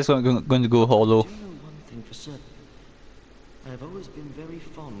 This guy's going to go hollow. Do you know one thing for certain? I have always been very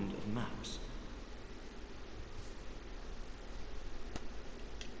fond of maps.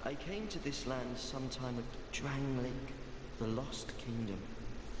 I came to this land sometime at Drangleic, the Lost Kingdom.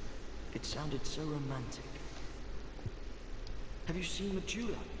 It sounded so romantic. Have you seen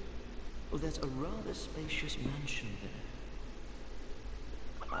Majula? Oh, there's a rather spacious mansion there.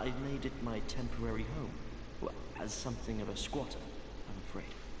 I've made it my temporary home. Well, as something of a squatter, I'm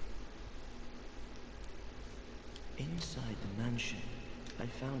afraid. Inside the mansion, I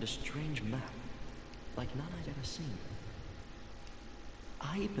found a strange map, like none I'd ever seen.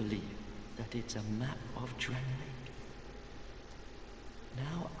 I believe that it's a map of Drangleic.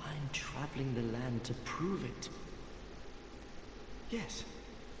 Now I'm traveling the land to prove it. Yes,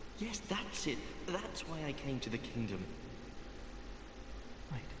 that's it. That's why I came to the kingdom.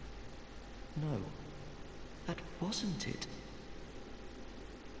 Wait, no, that wasn't it.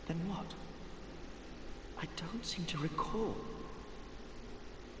 Then what? I don't seem to recall.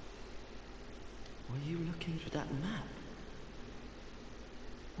 Were you looking for that map?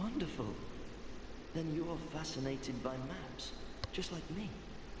 Wonderful. Then you're fascinated by maps, just like me.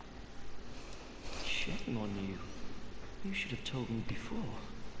 Shame on you. You should have told me before.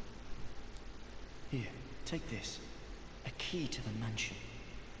 Here, take this. A key to the mansion.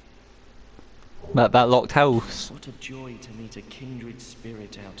 That locked house. What a joy to meet a kindred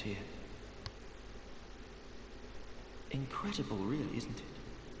spirit out here. Incredible, really, isn't it?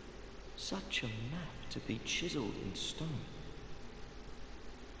 Such a map to be chiseled in stone.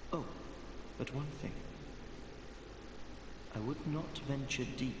 Oh, but one thing. I would not venture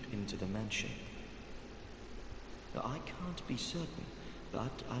deep into the mansion. Now, I can't be certain,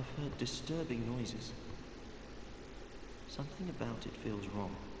 but I've heard disturbing noises. Something about it feels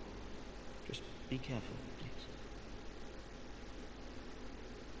wrong. Just be careful, please.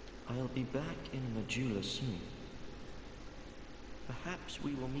 I'll be back in Majula soon. Perhaps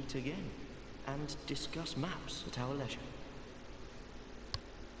we will meet again and discuss maps at our leisure.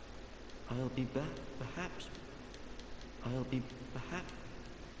 I'll be back, perhaps.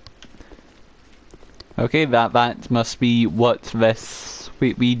 Okay, that must be what this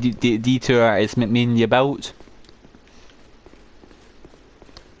detour is mainly about.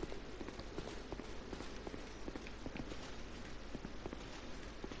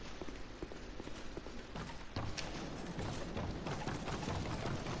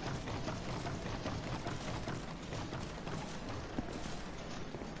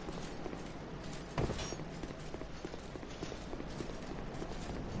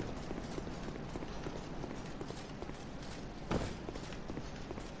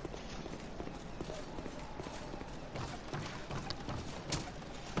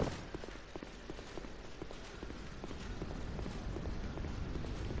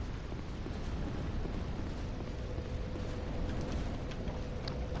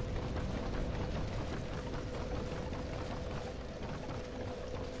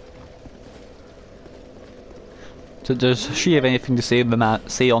 Does she have anything to say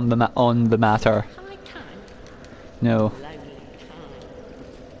on the matter? High time, No. lonely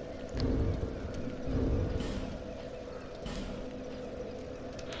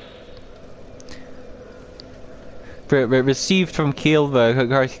time. Received from Kale, the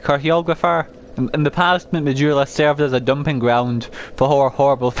choreographer. In the past, Majula served as a dumping ground for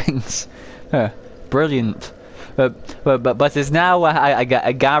horrible things. Brilliant. But is now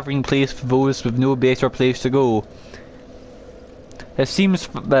a gathering place for those with no better place to go. It seems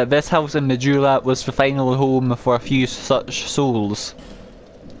that this house in Majula was the final home for a few such souls.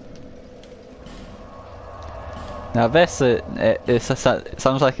 Now this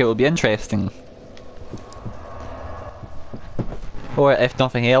sounds like it will be interesting. Or if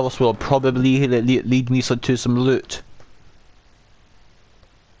nothing else, will probably lead me to some loot.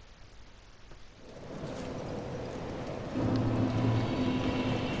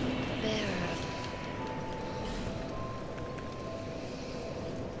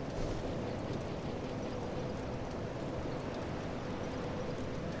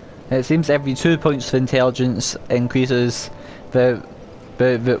 It seems every 2 points of intelligence increases the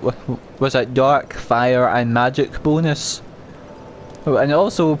was it dark, fire and magic bonus. Oh, and it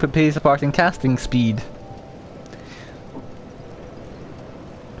also plays a part in casting speed.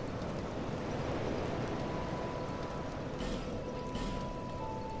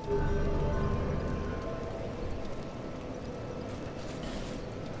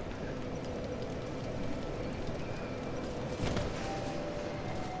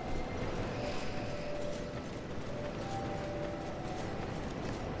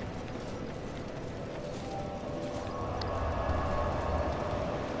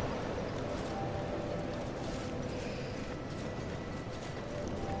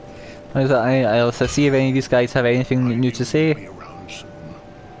 I'll see if any of these guys have anything new to say. Be around soon.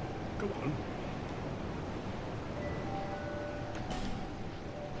 Go on.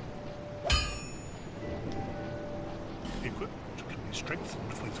 Equipped can be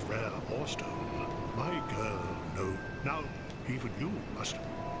strengthened with rare ore stone. My girl, no. Now, even you must.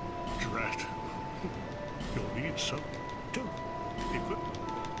 Drat. You'll need some, too. Equipped.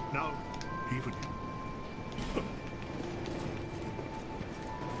 Now, even you.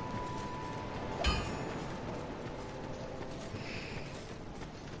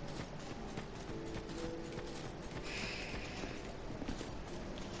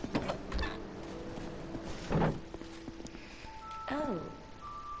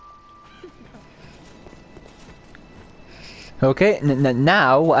 Oh, Okay,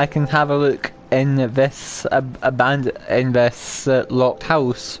 now I can have a look in this locked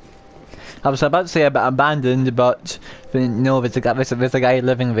house. I was about to say abandoned, but no, there's a guy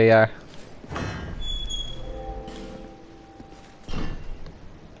living there.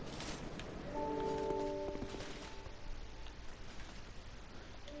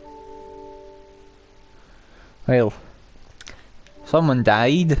 Well, someone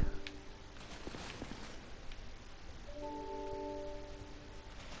died.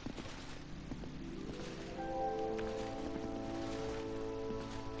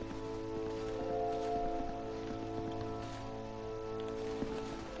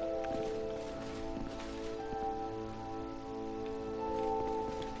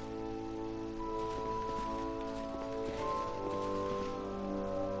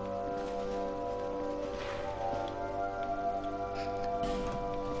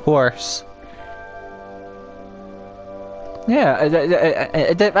 Horse. Yeah,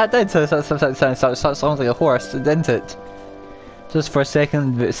 that did sounds like a horse, didn't it? Just for a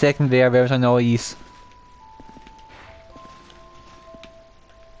second there was a noise.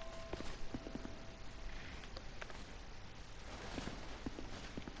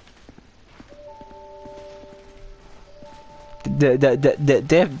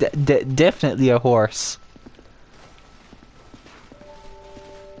 Definitely a horse.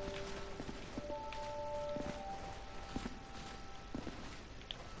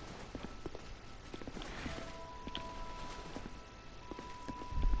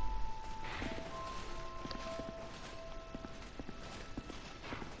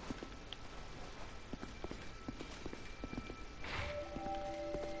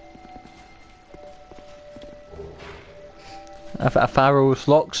 A Pharaoh's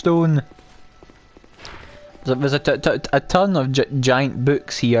Lockstone. There's a ton of giant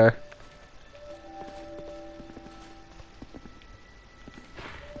books here.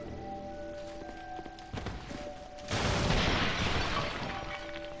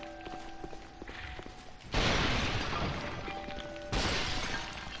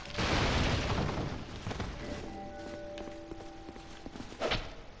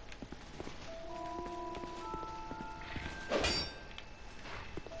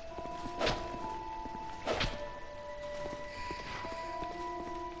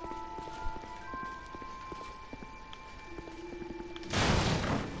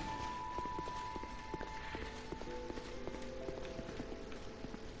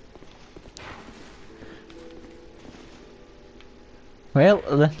 Well,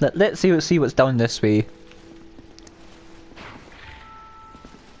 let's see what's down this way.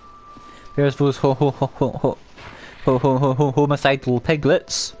 There's those homicidal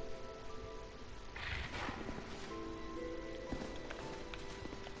piglets.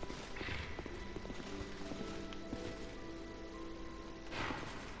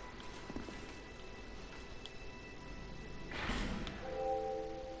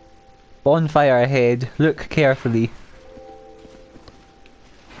 Bonfire ahead. Look carefully.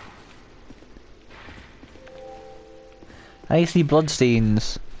 I see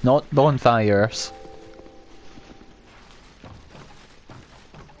bloodstains, not bonfires.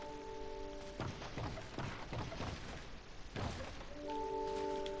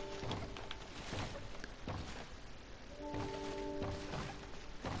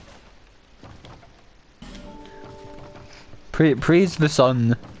 Praise the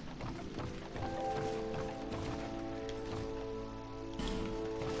sun.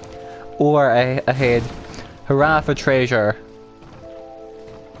 Or ahead. Hurrah for treasure.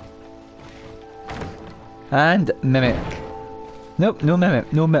 And mimic. Nope, no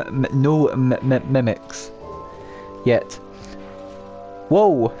mimic. No mimics. Yet.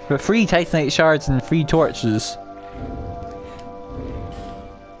 Whoa! For 3 Titanite shards and 3 torches.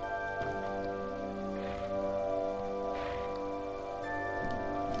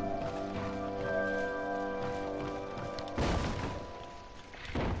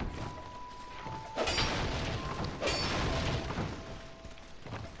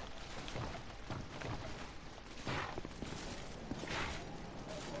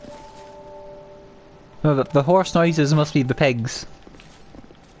 No, the horse noises must be the pigs.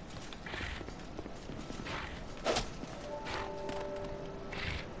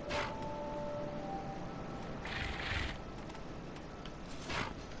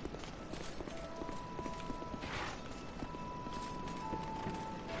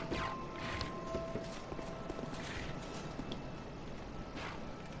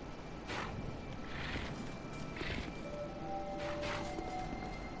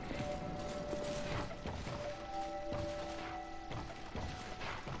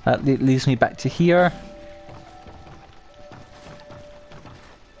 That leads me back to here.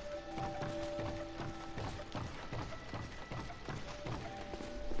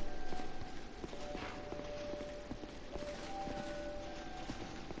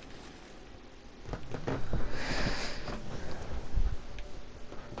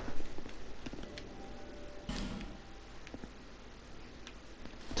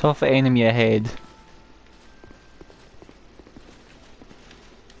 Tough enemy ahead.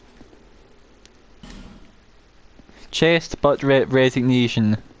 Chest, but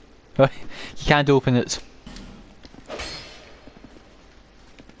resignation. You can't open it.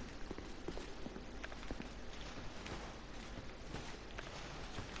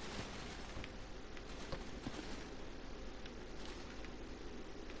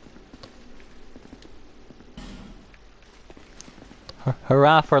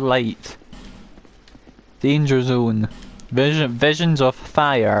 Hurrah for light. Danger zone. Visions of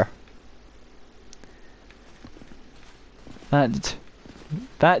fire.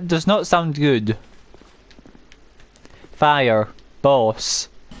 That does not sound good. Fire. Boss.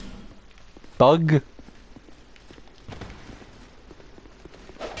 Bug.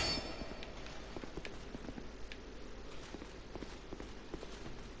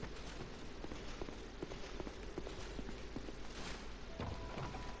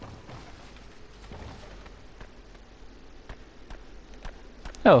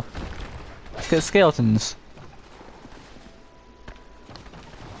 Oh. Let's get skeletons.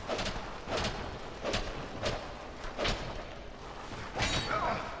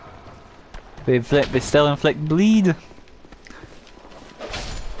 They still inflict bleed.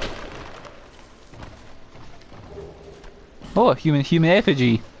 Oh, a human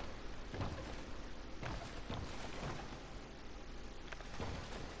effigy.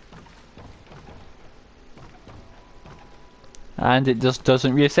 And it just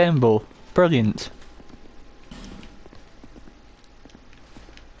doesn't reassemble. Brilliant.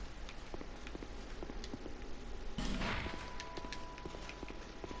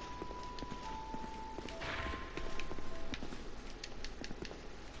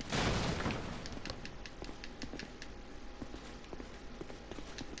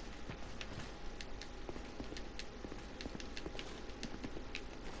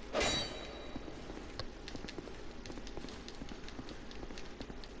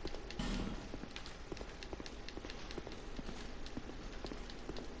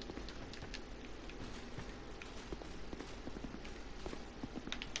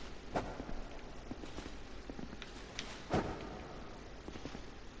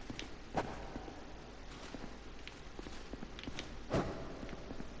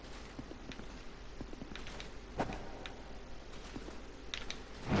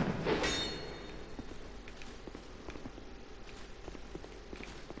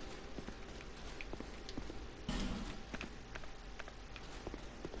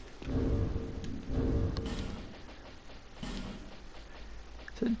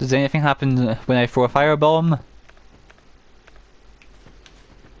 Does anything happen when I throw a firebomb?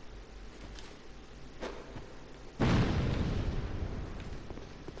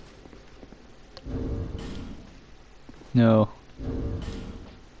 No.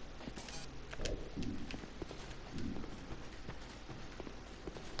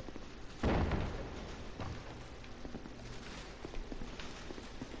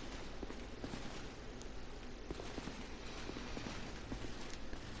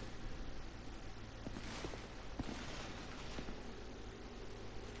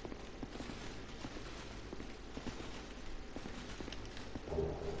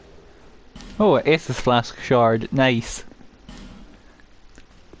 Oh, Estus Flask Shard. Nice.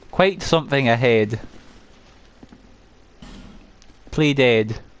 Quite something ahead. Play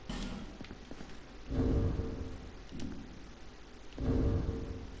dead.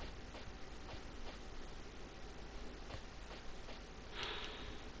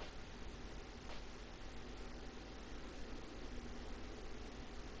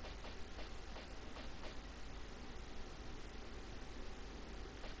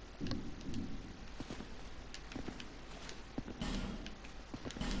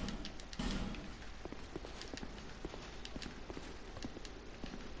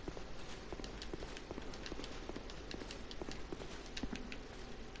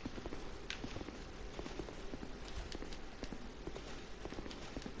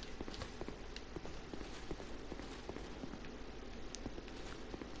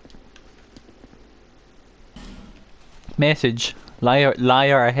 Message.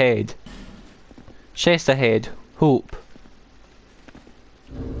 Liar ahead. Chest ahead. Hope.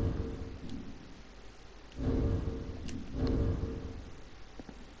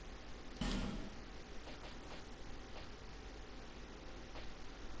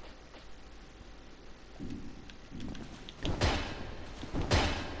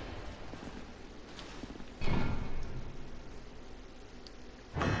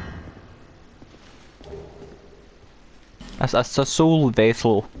 That's a soul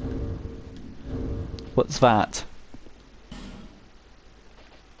vessel. What's that?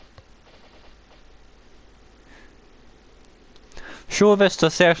 Show this to a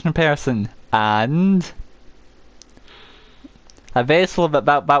certain person, and a vessel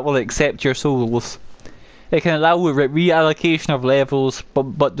that will accept your souls. It can allow reallocation of levels,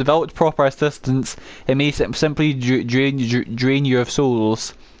 but without proper assistance, it may simply drain your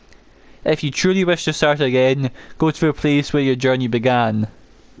souls. If you truly wish to start again, go to the place where your journey began.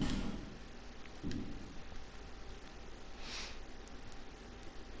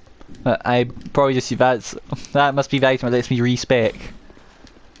 I probably just see that must be the item that lets me respec.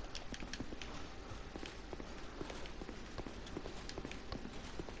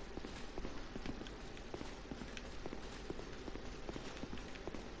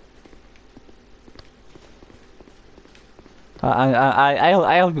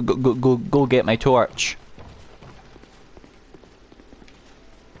 I'll go get my torch.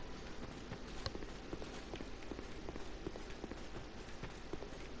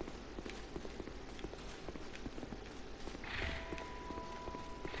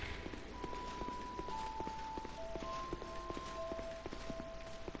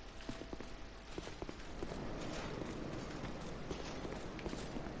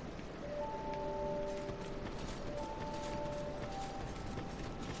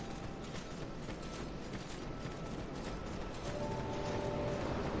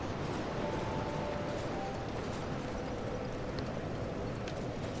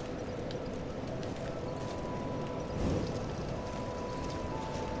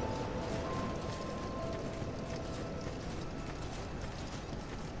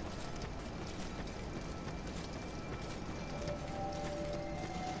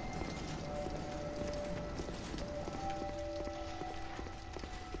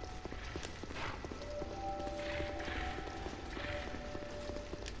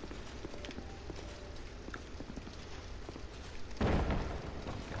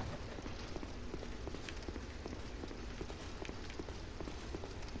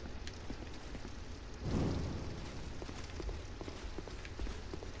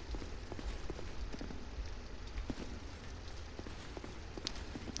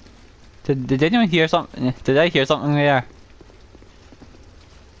 Did anyone hear something? Did I hear something there?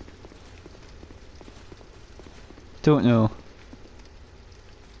 Don't know.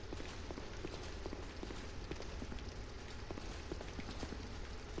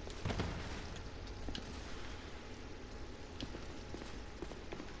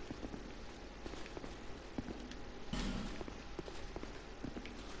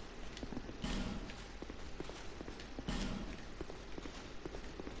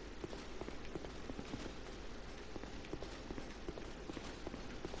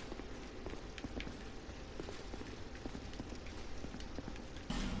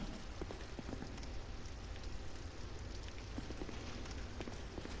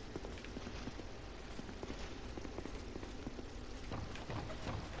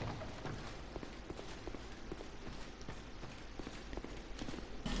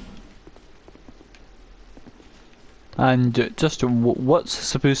 And just what's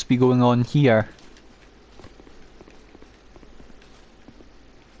supposed to be going on here?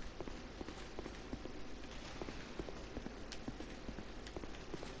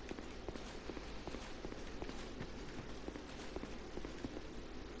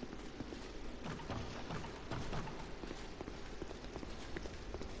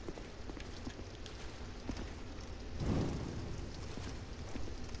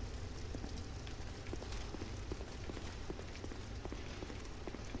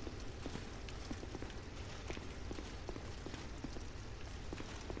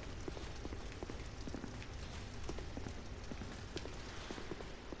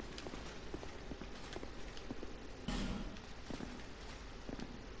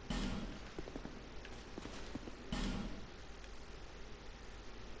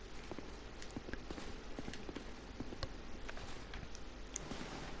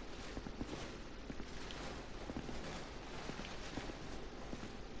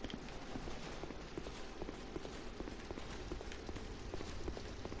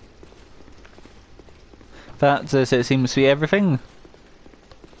 That it seems to be everything.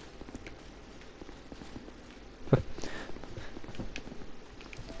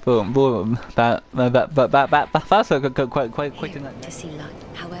 Boom, boom. That's quite quick in that. To see light,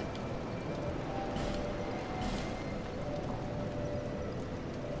 however.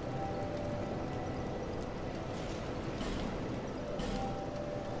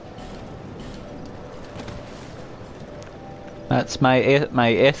 That's my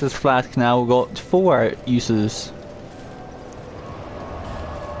Estus flask now got 4 uses.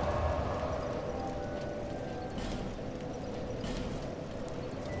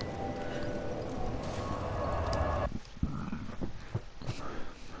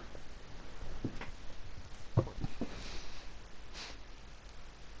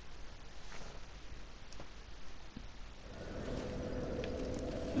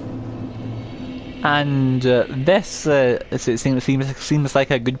 And this seems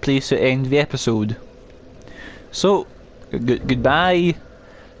like a good place to end the episode. So, goodbye,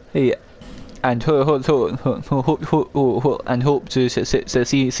 hey, and hope to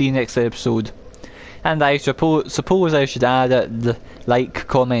see you next episode. And I suppose I should add the like,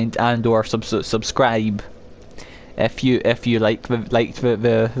 comment, and or subscribe if you liked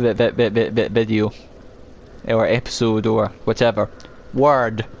the video or episode or whatever.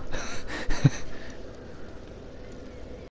 Word.